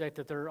somebody is sick,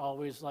 that they're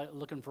always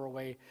looking for a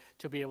way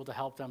to be able to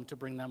help them, to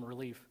bring them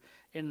relief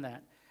in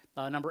that.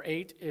 Number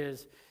 8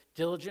 is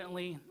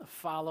diligently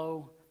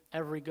follow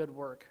every good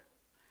work.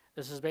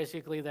 This is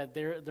basically that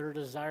their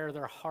desire,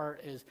 their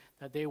heart is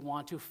that they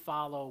want to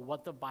follow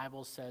what the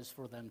Bible says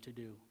for them to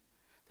do.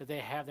 That they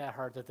have that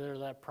heart, that they're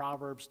that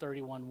Proverbs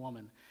 31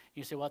 woman.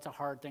 You say, well, that's a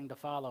hard thing to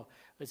follow.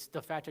 It's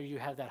the fact that you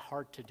have that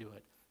heart to do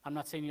it. I'm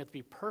not saying you have to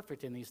be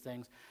perfect in these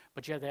things,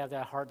 but you have to have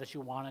that heart that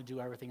you want to do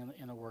everything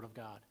in the Word of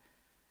God.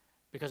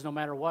 Because no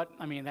matter what,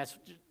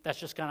 that's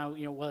just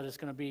kind of what it's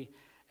going to be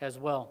as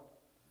well.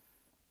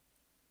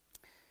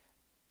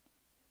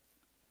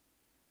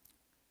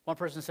 One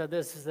person said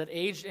this, is that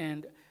aged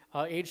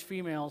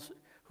females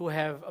who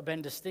have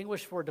been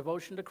distinguished for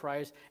devotion to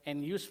Christ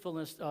and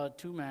usefulness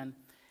to men,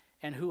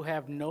 and who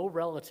have no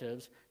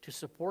relatives to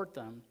support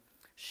them,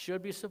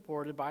 should be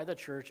supported by the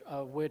church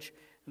of which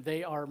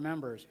they are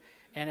members,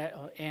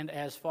 and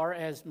as far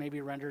as may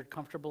be rendered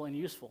comfortable and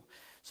useful.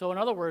 So in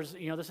other words,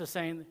 this is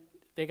saying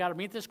they got to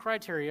meet this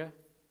criteria,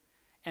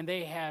 and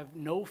they have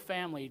no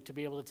family to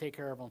be able to take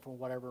care of them for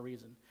whatever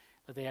reason.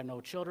 That they have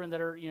no children that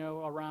are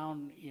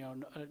around,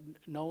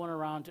 no one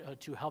around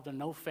to help them,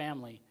 no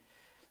family,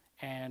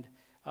 and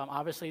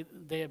obviously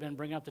they have been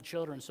bringing up the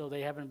children, so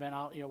they haven't been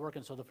out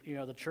working. So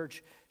the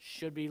church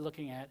should be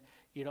looking at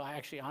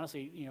actually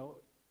honestly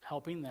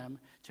helping them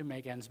to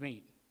make ends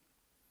meet.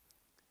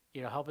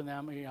 Helping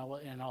them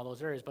in all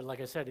those areas. But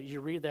like I said, you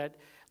read that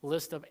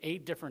list of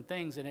 8 different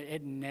things, and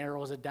it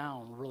narrows it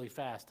down really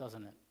fast,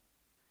 doesn't it?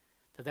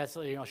 That's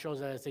shows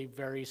that it's a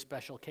very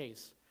special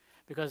case.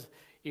 Because,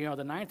 the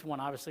 9th one,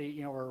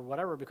 obviously, or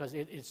whatever, because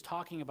it's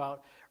talking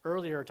about,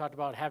 earlier, it talked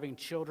about having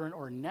children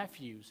or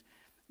nephews.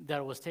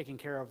 that was taking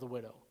care of the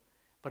widow.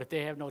 But if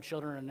they have no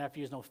children and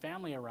nephews, no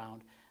family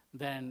around,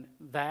 then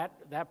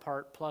that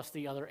part plus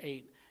the other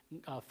 8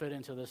 fit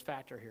into this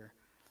factor here,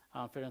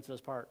 fit into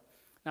this part.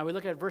 Now we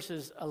look at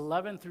verses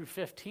 11 through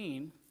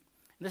 15.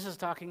 This is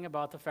talking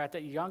about the fact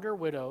that younger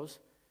widows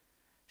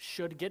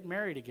should get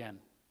married again.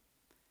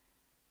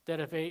 That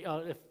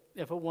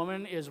if a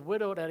woman is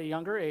widowed at a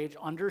younger age,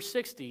 under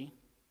 60,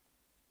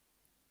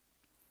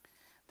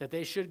 that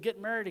they should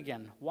get married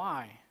again.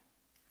 Why?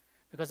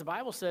 Because the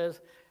Bible says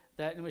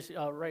that, let me see,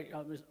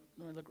 let me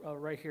look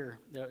right here.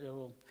 It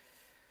will,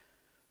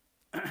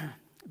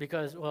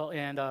 because,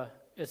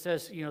 it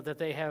says, that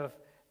they have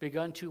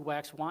begun to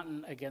wax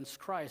wanton against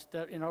Christ.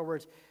 That, in other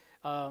words,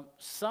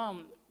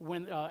 some,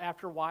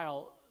 after a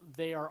while,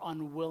 they are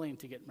unwilling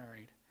to get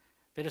married.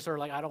 They just are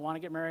like, I don't want to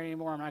get married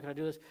anymore, I'm not going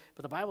to do this.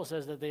 But the Bible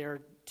says that they are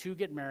to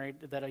get married,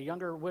 that a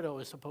younger widow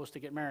is supposed to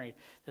get married,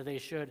 that they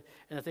should.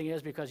 And the thing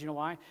is, because you know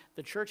why?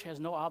 The church has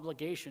no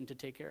obligation to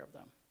take care of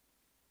them.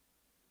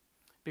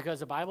 Because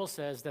the Bible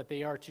says that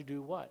they are to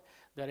do what?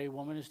 That a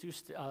woman is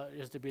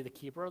to be the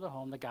keeper of the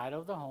home, the guide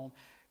of the home,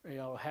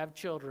 have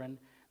children,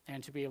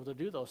 and to be able to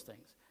do those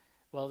things.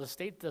 Well, the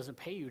state doesn't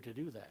pay you to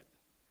do that.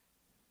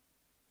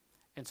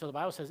 And so the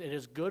Bible says it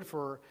is good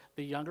for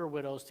the younger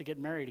widows to get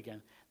married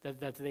again,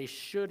 that they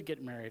should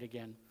get married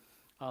again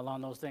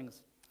along those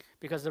things.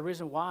 Because the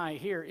reason why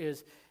here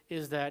is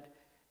that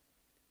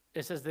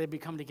it says they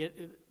begin to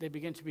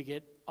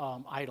get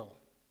idle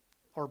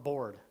or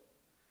bored.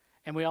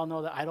 And we all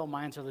know that idle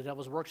minds are the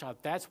devil's workshop.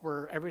 That's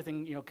where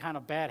everything kind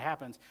of bad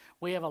happens.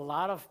 We have a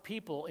lot of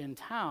people in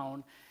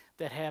town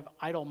that have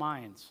idle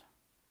minds,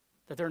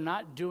 that they're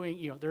not doing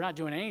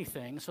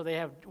anything, so they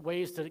have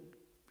ways to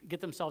get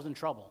themselves in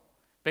trouble.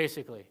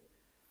 Basically.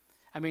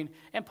 I mean,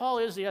 and Paul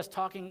is, yes,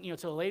 talking, to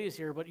the ladies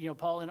here, but,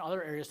 Paul in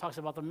other areas talks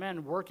about the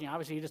men working.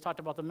 Obviously, he just talked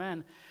about the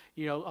men,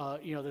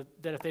 that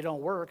if they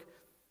don't work,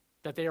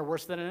 that they are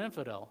worse than an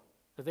infidel,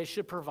 that they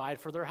should provide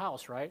for their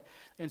house, right?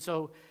 And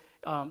so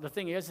the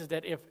thing is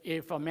that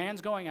if a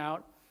man's going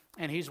out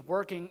and he's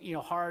working,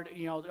 hard,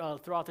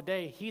 throughout the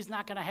day, he's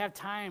not going to have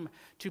time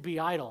to be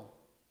idle.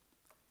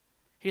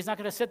 He's not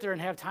going to sit there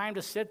and have time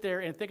to sit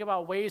there and think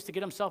about ways to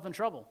get himself in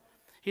trouble.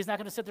 He's not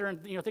going to sit there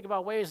and think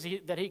about ways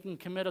that he can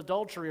commit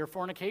adultery or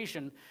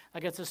fornication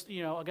against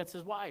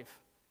his wife.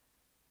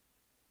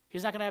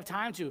 He's not going to have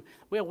time to.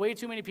 We have way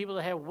too many people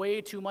that have way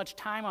too much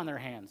time on their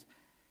hands.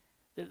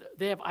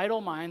 They have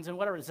idle minds and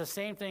whatever. It's the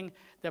same thing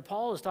that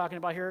Paul is talking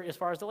about here as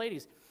far as the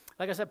ladies.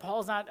 Like I said,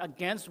 Paul's not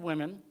against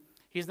women.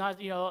 He's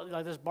not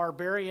like this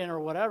barbarian or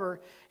whatever,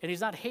 and he's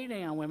not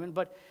hating on women,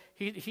 but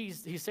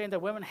he's saying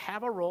that women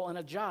have a role and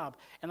a job.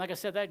 And like I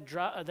said,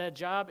 that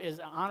job is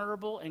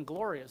honorable and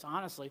glorious,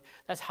 honestly.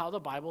 That's how the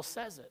Bible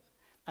says it.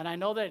 And I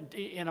know that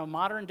in a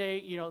modern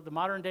day, the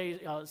modern day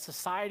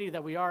society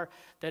that we are,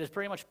 that is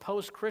pretty much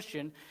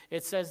post-Christian,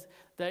 it says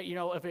that,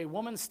 if a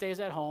woman stays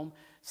at home,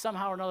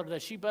 somehow or another,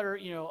 that she better,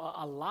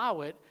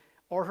 allow it,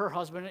 or her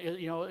husband,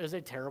 is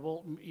a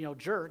terrible,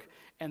 jerk,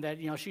 and that,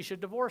 she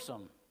should divorce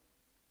him.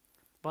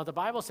 But the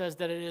Bible says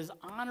that it is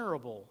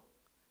honorable,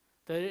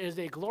 that it is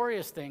a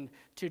glorious thing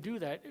to do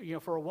that,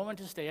 for a woman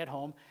to stay at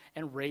home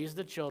and raise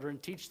the children,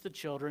 teach the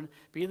children,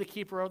 be the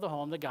keeper of the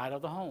home, the guide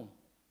of the home.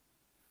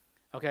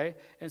 Okay?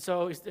 And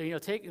so, like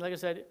I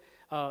said,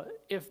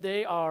 if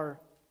they are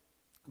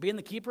being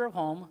the keeper of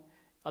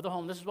the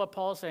home, this is what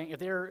Paul is saying, if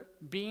they're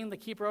being the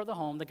keeper of the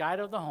home, the guide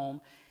of the home,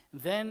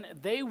 then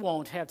they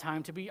won't have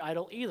time to be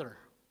idle either.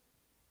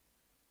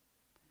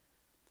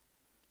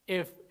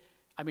 If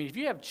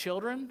you have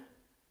children,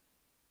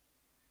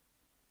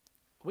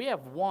 we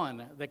have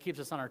one that keeps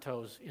us on our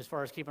toes as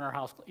far as keeping our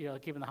house,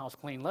 keeping the house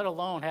clean, let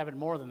alone having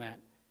more than that.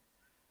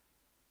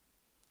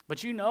 But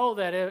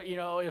that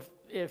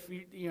if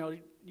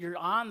you're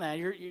on that,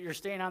 you're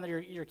staying on that,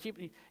 you're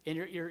keeping, and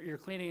you're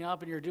cleaning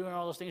up, and you're doing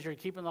all those things, you're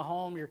keeping the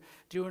home, you're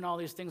doing all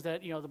these things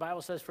that the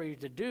Bible says for you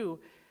to do,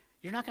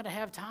 you're not going to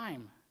have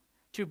time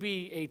to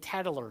be a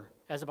tattler,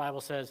 as the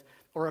Bible says,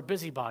 or a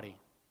busybody.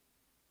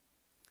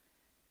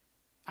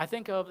 I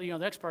think of the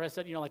next part I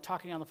said, like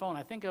talking on the phone.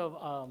 I think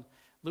of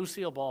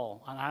Lucille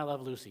Ball on I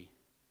Love Lucy.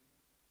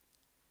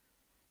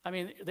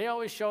 They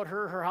always showed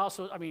her house.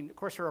 Of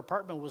course, her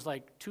apartment was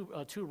like two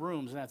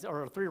rooms,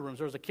 or 3 rooms.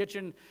 There was a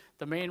kitchen,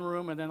 the main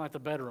room, and then like the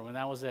bedroom, and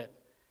that was it.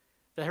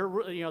 That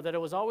that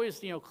it was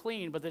always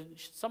clean, but that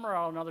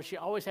somehow or another she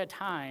always had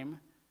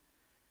time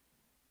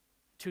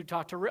to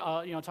talk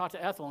to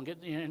Ethel and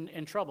get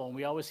in trouble. And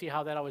we always see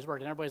how that always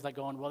worked. And everybody's like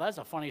going, well, that's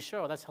a funny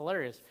show. That's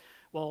hilarious.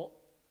 Well,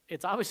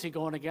 it's obviously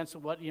going against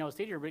what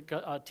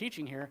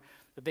teaching here,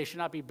 that they should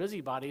not be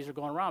busybodies or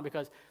going around,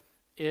 because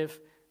if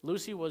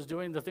Lucy was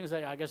doing the things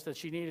that I guess that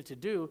she needed to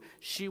do,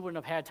 she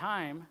wouldn't have had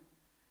time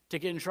to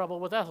get in trouble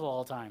with Ethel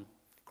all the time.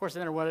 Of course,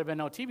 then there would have been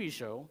no TV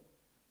show,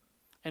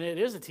 and it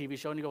is a TV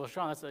show. And you go, well,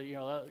 Sean, that's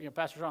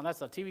Pastor Sean,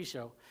 that's a TV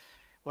show.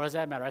 What does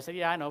that matter? I said,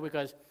 yeah, I know,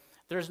 because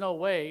there's no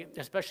way,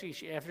 especially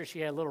after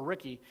she had little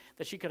Ricky,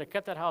 that she could have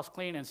kept that house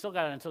clean and still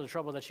got into the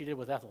trouble that she did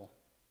with Ethel.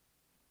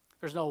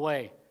 There's no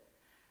way.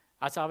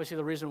 That's obviously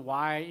the reason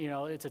why,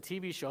 it's a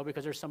TV show,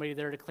 because there's somebody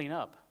there to clean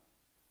up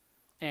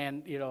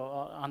and,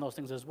 on those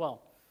things as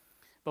well.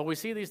 But we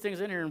see these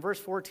things in here in verse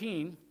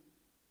 14.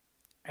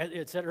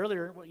 It said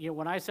earlier,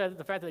 when I said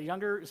the fact that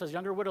it says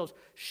younger widows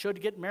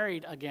should get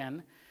married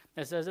again,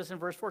 it says this in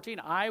verse 14,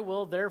 I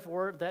will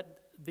therefore that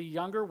the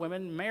younger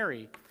women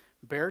marry,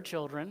 bear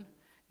children,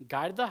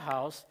 guide the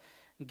house,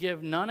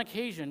 give none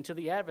occasion to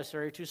the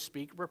adversary to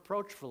speak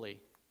reproachfully.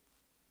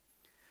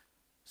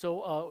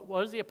 So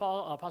what is the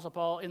Apostle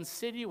Paul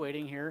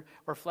insinuating here,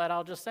 or flat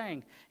out just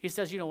saying? He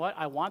says, you know what,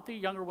 I want the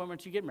younger women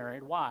to get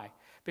married. Why?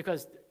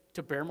 Because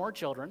to bear more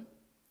children.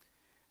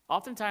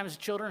 Oftentimes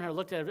children are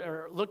looked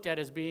at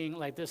as being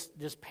like this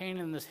pain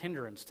and this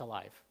hindrance to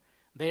life.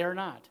 They are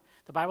not.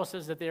 The Bible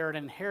says that they are an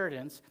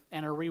inheritance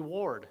and a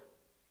reward.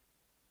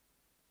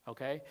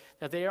 Okay?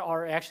 That they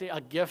are actually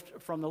a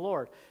gift from the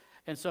Lord.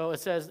 And so it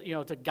says,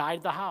 to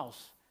guide the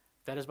house.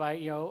 That is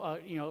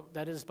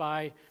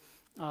by,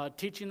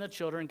 teaching the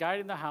children,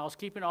 guiding the house,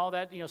 keeping all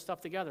that,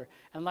 stuff together.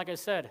 And like I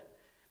said,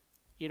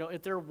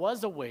 if there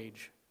was a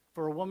wage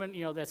for a woman,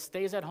 that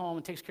stays at home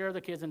and takes care of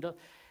the kids,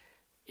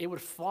 it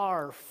would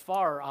far,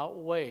 far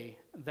outweigh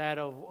that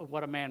of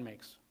what a man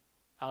makes.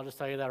 I'll just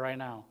tell you that right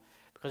now.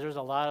 Because there's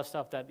a lot of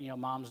stuff that,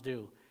 moms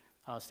do,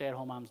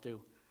 stay-at-home moms do.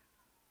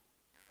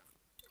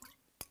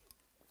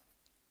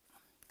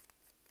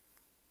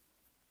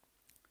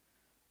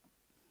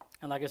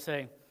 And like I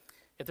say,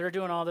 if they're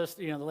doing all this,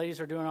 the ladies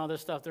are doing all this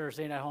stuff, they're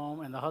staying at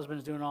home, and the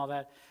husband's doing all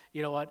that,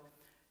 you know what?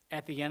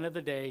 At the end of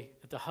the day,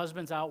 if the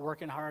husband's out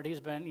working hard, he's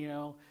been,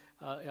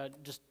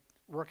 just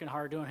working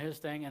hard, doing his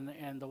thing,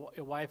 and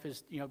the wife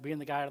is, being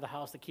the guy of the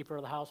house, the keeper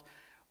of the house.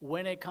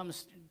 When it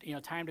comes,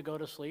 time to go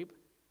to sleep,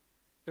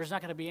 there's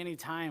not going to be any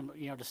time,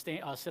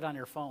 to sit on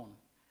your phone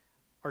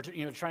or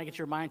to, try to get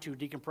your mind to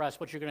decompress.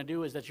 What you're going to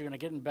do is that you're going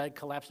to get in bed,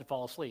 collapse, and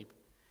fall asleep.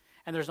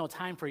 And there's no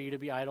time for you to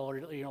be idle or,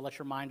 let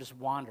your mind just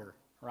wander,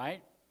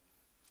 right?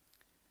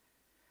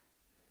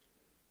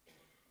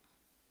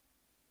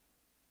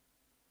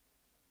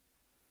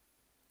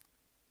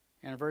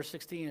 And in verse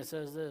 16, it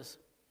says this.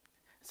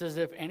 It says,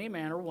 if any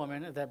man or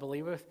woman that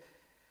believeth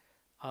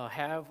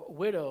have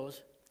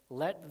widows,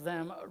 let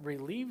them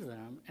relieve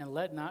them, and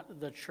let not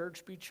the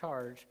church be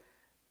charged,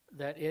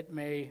 that it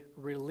may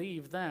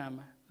relieve them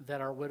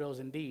that are widows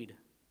indeed.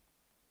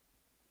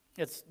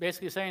 It's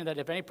basically saying that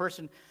if any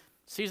person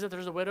sees that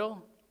there's a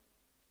widow,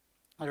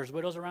 there's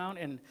widows around,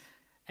 and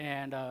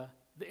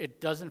it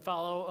doesn't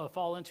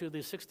fall into the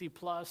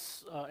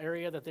 60-plus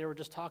area that they were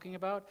just talking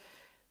about,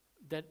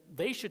 that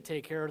they should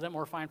take care of them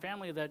or find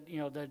family that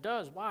that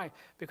does. Why?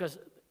 Because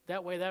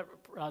that way that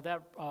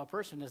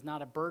person is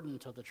not a burden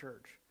to the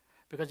church.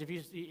 Because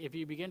if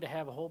you begin to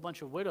have a whole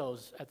bunch of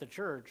widows at the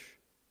church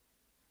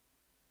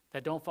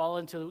that don't fall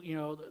into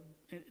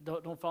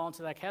don't fall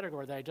into that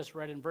category that I just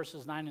read in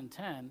verses 9 and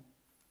 10,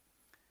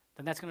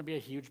 then that's going to be a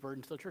huge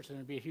burden to the church. It's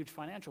going to be a huge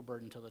financial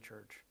burden to the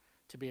church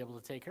to be able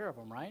to take care of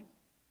them, right?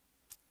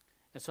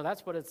 And so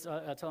that's what it's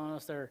telling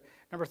us there.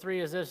 Number 3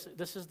 is this.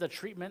 This is the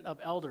treatment of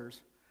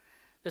elders.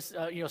 This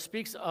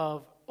speaks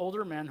of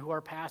older men who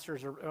are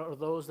pastors or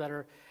those that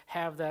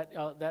have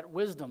that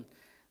wisdom.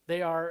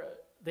 They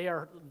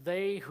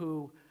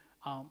who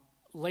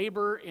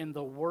labor in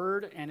the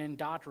word and in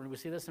doctrine. We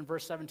see this in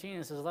verse 17.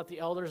 It says, let the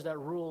elders that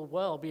rule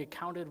well be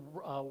accounted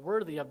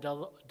worthy of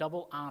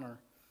double honor,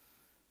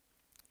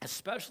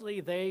 especially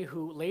they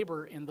who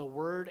labor in the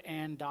word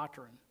and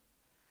doctrine.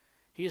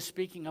 He is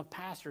speaking of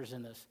pastors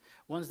in this,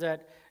 ones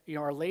that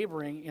are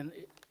laboring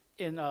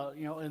in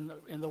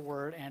the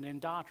word and in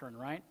doctrine,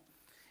 right?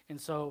 And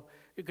so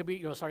it could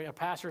be,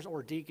 pastors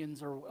or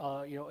deacons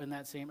or, in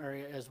that same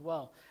area as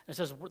well. And it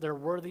says they're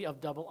worthy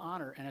of double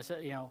honor. And it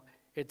says,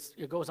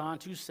 it goes on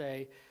to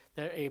say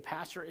that a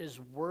pastor is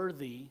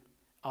worthy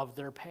of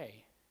their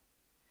pay.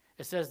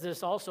 It says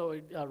this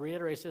also,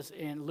 reiterates this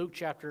in Luke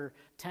chapter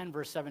 10,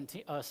 verse 7.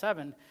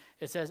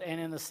 It says, and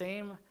in the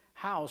same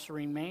house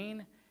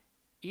remain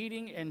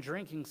eating and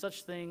drinking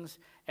such things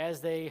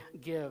as they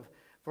give,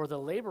 for the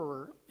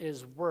laborer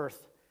is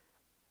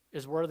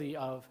worthy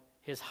of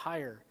his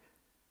hire.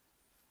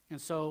 And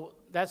so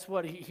that's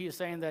what he is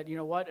saying, that,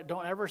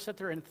 don't ever sit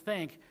there and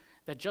think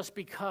that just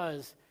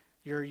because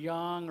you're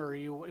young or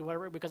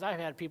whatever, because I've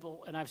had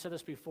people, and I've said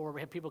this before,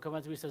 we have people come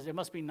up to me and says, it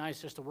must be nice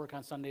just to work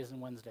on Sundays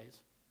and Wednesdays.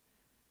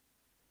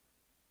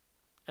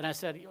 And I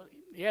said,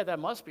 yeah, that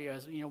must be.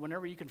 As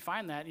whenever you can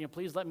find that,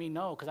 please let me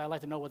know, because I'd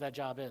like to know what that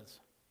job is.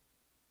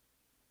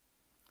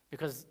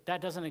 Because that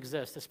doesn't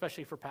exist,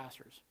 especially for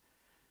pastors.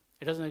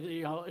 It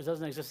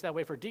doesn't exist that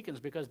way for deacons,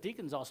 because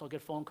deacons also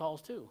get phone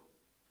calls too.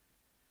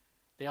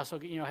 They also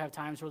have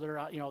times where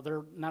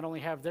they're not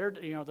only have their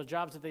the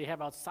jobs that they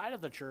have outside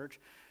of the church,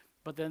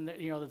 but then that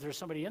there's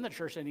somebody in the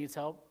church that needs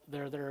help.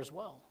 They're there as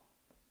well.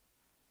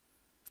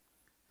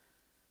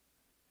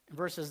 In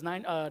verses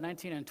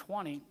 19 and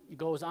 20, it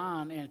goes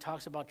on and it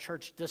talks about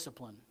church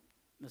discipline.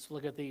 Let's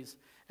look at these.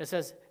 It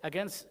says,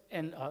 against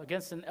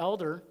an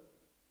elder,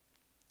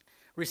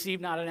 receive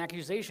not an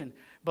accusation,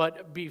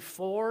 but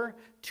before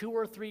 2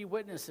 or 3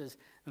 witnesses,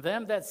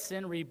 them that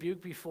sin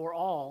rebuke before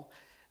all,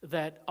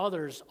 that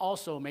others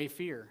also may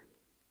fear.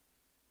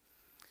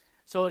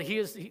 So he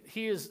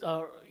is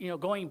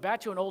going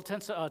back to an Old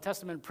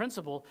Testament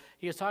principle.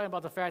 He is talking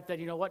about the fact that,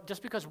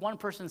 just because one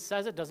person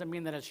says it doesn't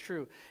mean that it's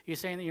true. He's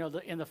saying,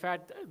 in the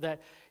fact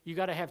that you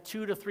got to have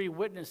 2 to 3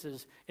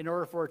 witnesses in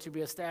order for it to be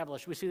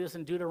established. We see this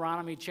in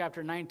Deuteronomy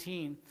chapter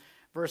 19,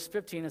 verse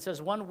 15. It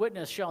says, "One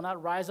witness shall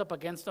not rise up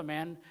against a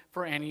man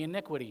for any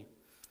iniquity,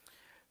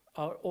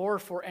 or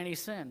for any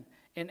sin,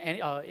 in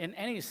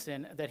any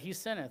sin that he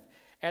sinneth.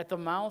 At the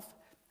mouth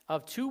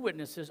of 2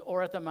 witnesses,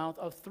 or at the mouth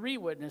of 3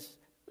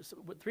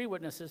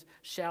 witnesses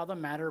shall the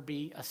matter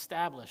be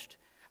established."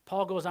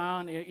 Paul goes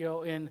on,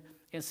 in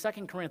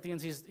 2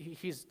 Corinthians,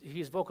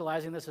 he's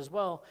vocalizing this as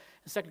well.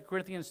 In 2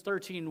 Corinthians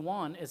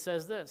 13:1, it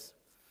says this.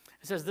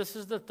 It says, "This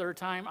is the 3rd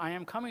time I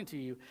am coming to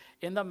you.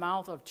 In the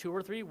mouth of 2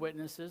 or 3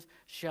 witnesses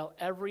shall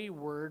every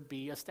word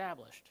be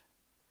established."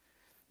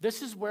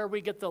 This is where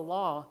we get the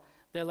law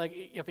that, like,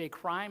 if a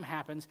crime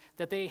happens,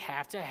 that they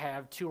have to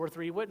have 2 or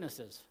 3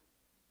 witnesses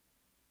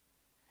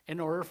in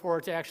order for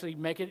it to actually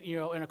make it,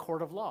 in a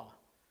court of law.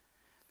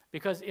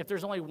 Because if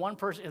there's only one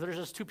person, if there's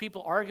just 2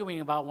 people arguing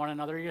about one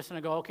another, you're just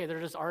going to go, okay, they're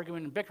just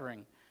arguing and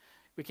bickering.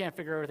 We can't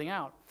figure everything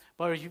out.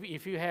 But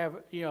if you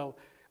have,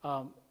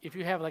 if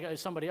you have like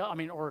somebody else, if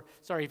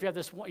you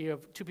have you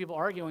have 2 people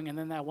arguing and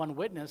then that one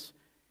witness,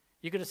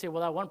 you could just say,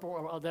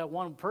 well, that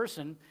one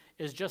person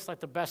is just like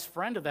the best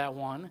friend of that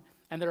one,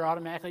 and they're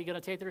automatically going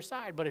to take their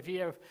side. But if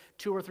you have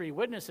 2 or 3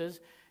 witnesses,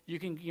 you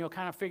can,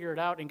 kind of figure it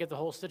out and get the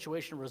whole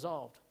situation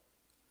resolved.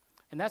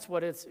 And that's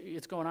what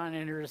it's going on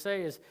in here to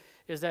say is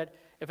that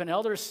if an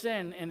elder's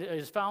sin and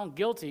is found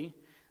guilty,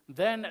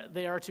 then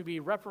they are to be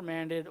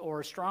reprimanded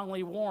or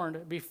strongly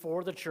warned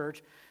before the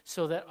church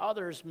so that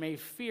others may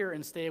fear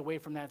and stay away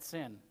from that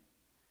sin.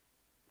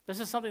 This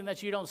is something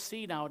that you don't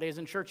see nowadays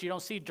in church. You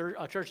don't see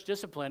church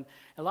discipline.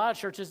 A lot of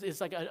churches,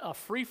 it's like a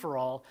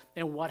free-for-all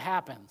in what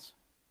happens.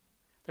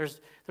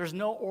 There's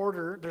no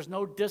order, there's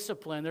no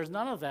discipline, there's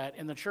none of that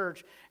in the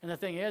church. And the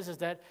thing is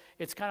that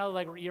it's kind of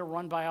like you're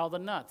run by all the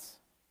nuts.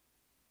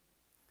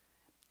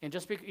 And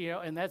just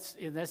and that's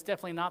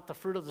definitely not the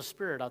fruit of the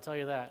Spirit, I'll tell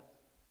you that.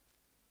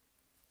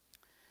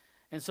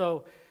 And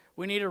so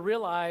we need to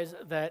realize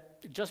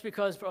that just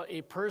because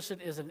a person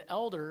is an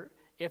elder,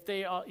 if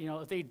they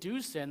if they do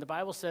sin, the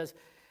Bible says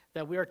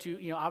that we are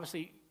to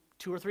obviously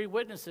 2 or 3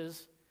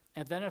 witnesses,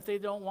 and then if they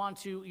don't want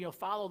to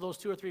follow those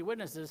 2 or 3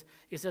 witnesses,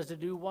 he says to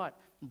do what?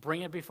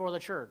 Bring it before the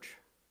church,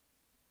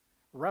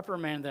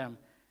 reprimand them,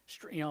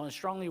 and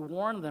strongly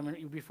warn them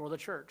before the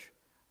church.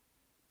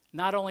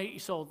 Not only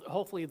so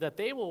hopefully that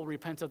they will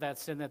repent of that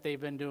sin that they've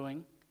been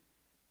doing,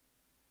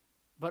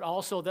 but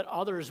also that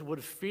others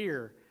would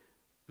fear,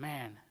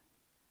 man,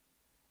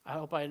 I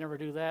hope I never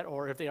do that.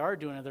 Or if they are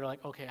doing it, they're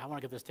like, okay, I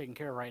want to get this taken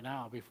care of right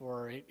now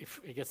before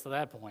it gets to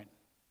that point.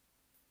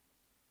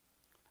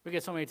 We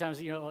get so many times,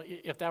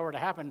 if that were to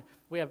happen,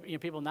 we have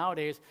people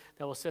nowadays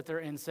that will sit there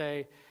and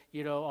say,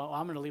 oh,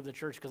 I'm going to leave the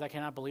church because I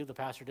cannot believe the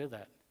pastor did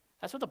that.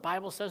 That's what the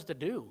Bible says to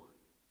do.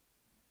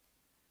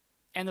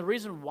 And the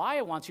reason why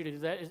it wants you to do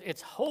that is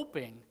it's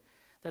hoping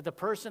that the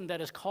person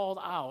that is called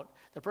out,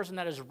 the person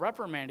that is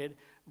reprimanded,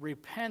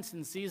 repents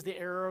and sees the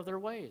error of their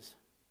ways.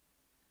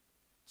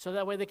 So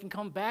that way they can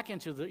come back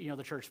into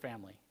the church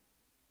family.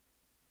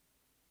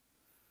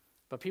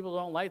 But people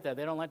don't like that.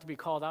 They don't like to be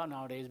called out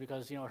nowadays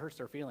because, it hurts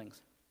their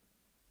feelings.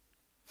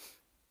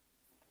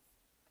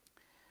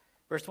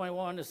 Verse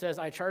 21, it says,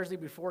 "I charge thee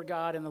before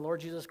God and the Lord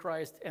Jesus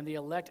Christ and the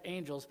elect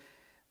angels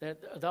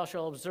that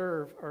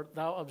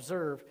thou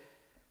observe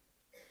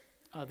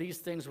these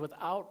things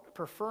without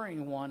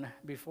preferring one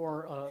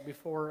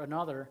before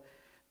another,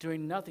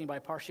 doing nothing by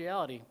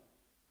partiality.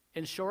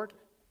 In short,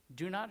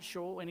 do not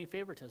show any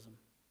favoritism."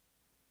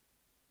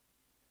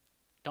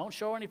 Don't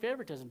show any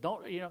favoritism.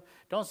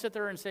 Don't sit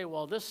there and say,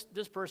 well, this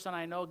person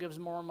I know gives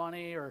more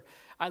money, or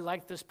I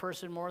like this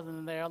person more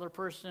than the other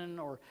person,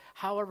 or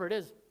however it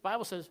is. The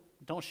Bible says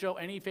don't show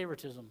any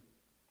favoritism.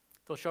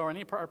 Don't show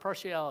any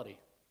partiality.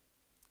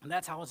 And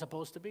that's how it's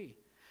supposed to be.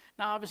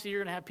 Now, obviously,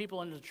 you're going to have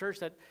people in the church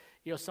that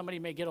somebody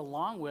may get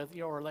along with,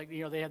 or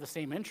they have the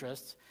same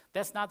interests.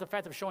 That's not the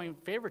fact of showing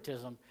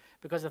favoritism,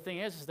 because the thing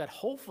is that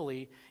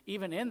hopefully,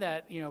 even in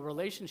that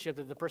relationship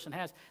that the person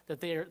has, that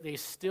they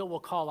still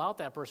will call out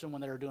that person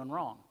when they're doing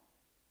wrong.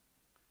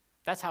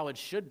 That's how it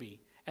should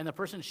be, and the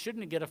person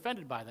shouldn't get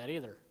offended by that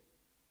either.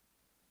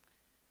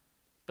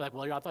 Be like,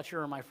 well, I thought you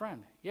were my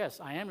friend. Yes,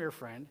 I am your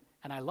friend,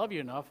 and I love you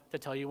enough to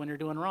tell you when you're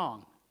doing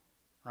wrong,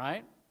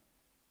 right?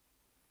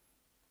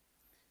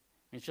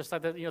 It's just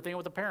like the thing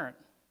with a parent.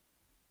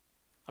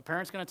 A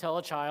parent's going to tell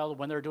a child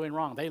when they're doing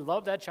wrong. They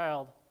love that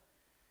child,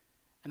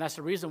 and that's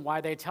the reason why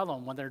they tell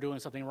them when they're doing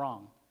something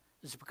wrong.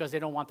 It's because they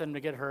don't want them to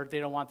get hurt. They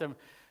don't want them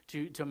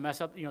to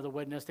mess up the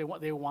witness.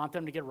 They want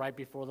them to get right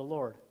before the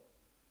Lord.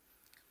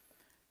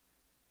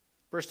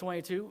 Verse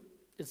 22,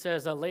 it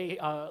says,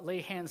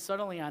 lay hands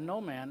suddenly on no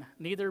man,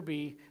 neither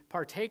be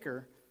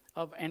partaker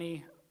of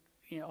any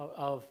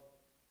of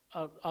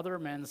other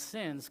men's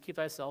sins. Keep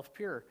thyself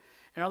pure.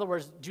 In other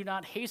words, do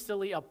not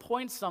hastily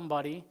appoint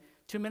somebody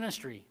to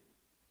ministry.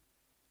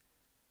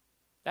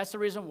 That's the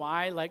reason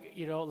why, like,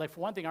 like for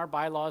one thing, our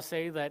bylaws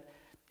say that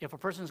if a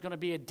person's going to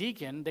be a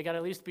deacon, they got to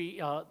at least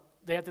be,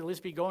 they have to at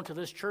least be going to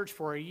this church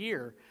for a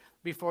year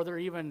before they're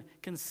even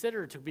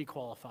considered to be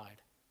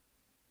qualified.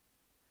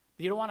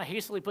 You don't want to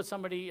hastily put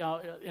somebody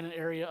in an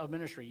area of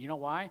ministry. You know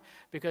why?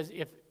 Because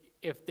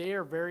if they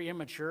are very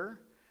immature,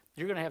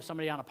 you're going to have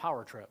somebody on a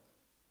power trip,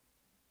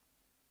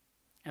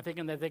 and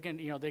thinking that they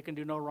can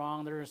do no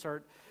wrong. They're going to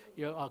start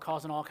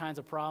causing all kinds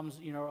of problems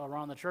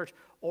around the church.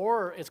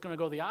 Or it's going to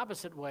go the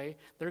opposite way.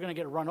 They're going to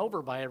get run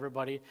over by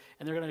everybody,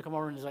 and they're going to come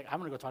over and just like, I'm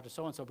going to go talk to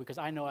so and so because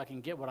I know I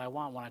can get what I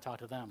want when I talk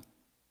to them.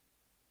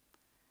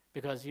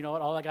 Because you know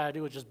what? All I got to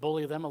do is just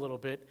bully them a little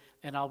bit,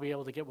 and I'll be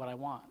able to get what I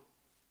want.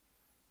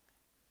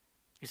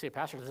 You say,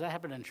 Pastor, does that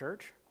happen in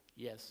church?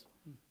 Yes.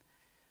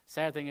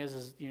 Sad thing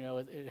is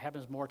it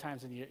happens more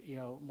times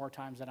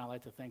than I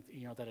like to think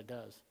that it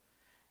does.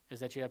 Is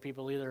that you have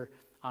people either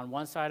on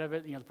one side of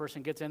it, the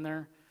person gets in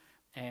there,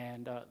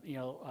 and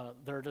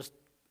they're just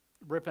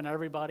ripping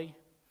everybody,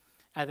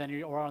 and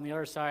then or on the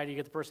other side you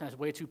get the person that's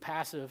way too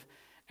passive,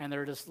 and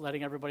they're just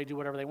letting everybody do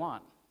whatever they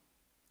want.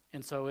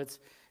 And so it's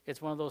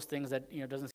one of those things that doesn't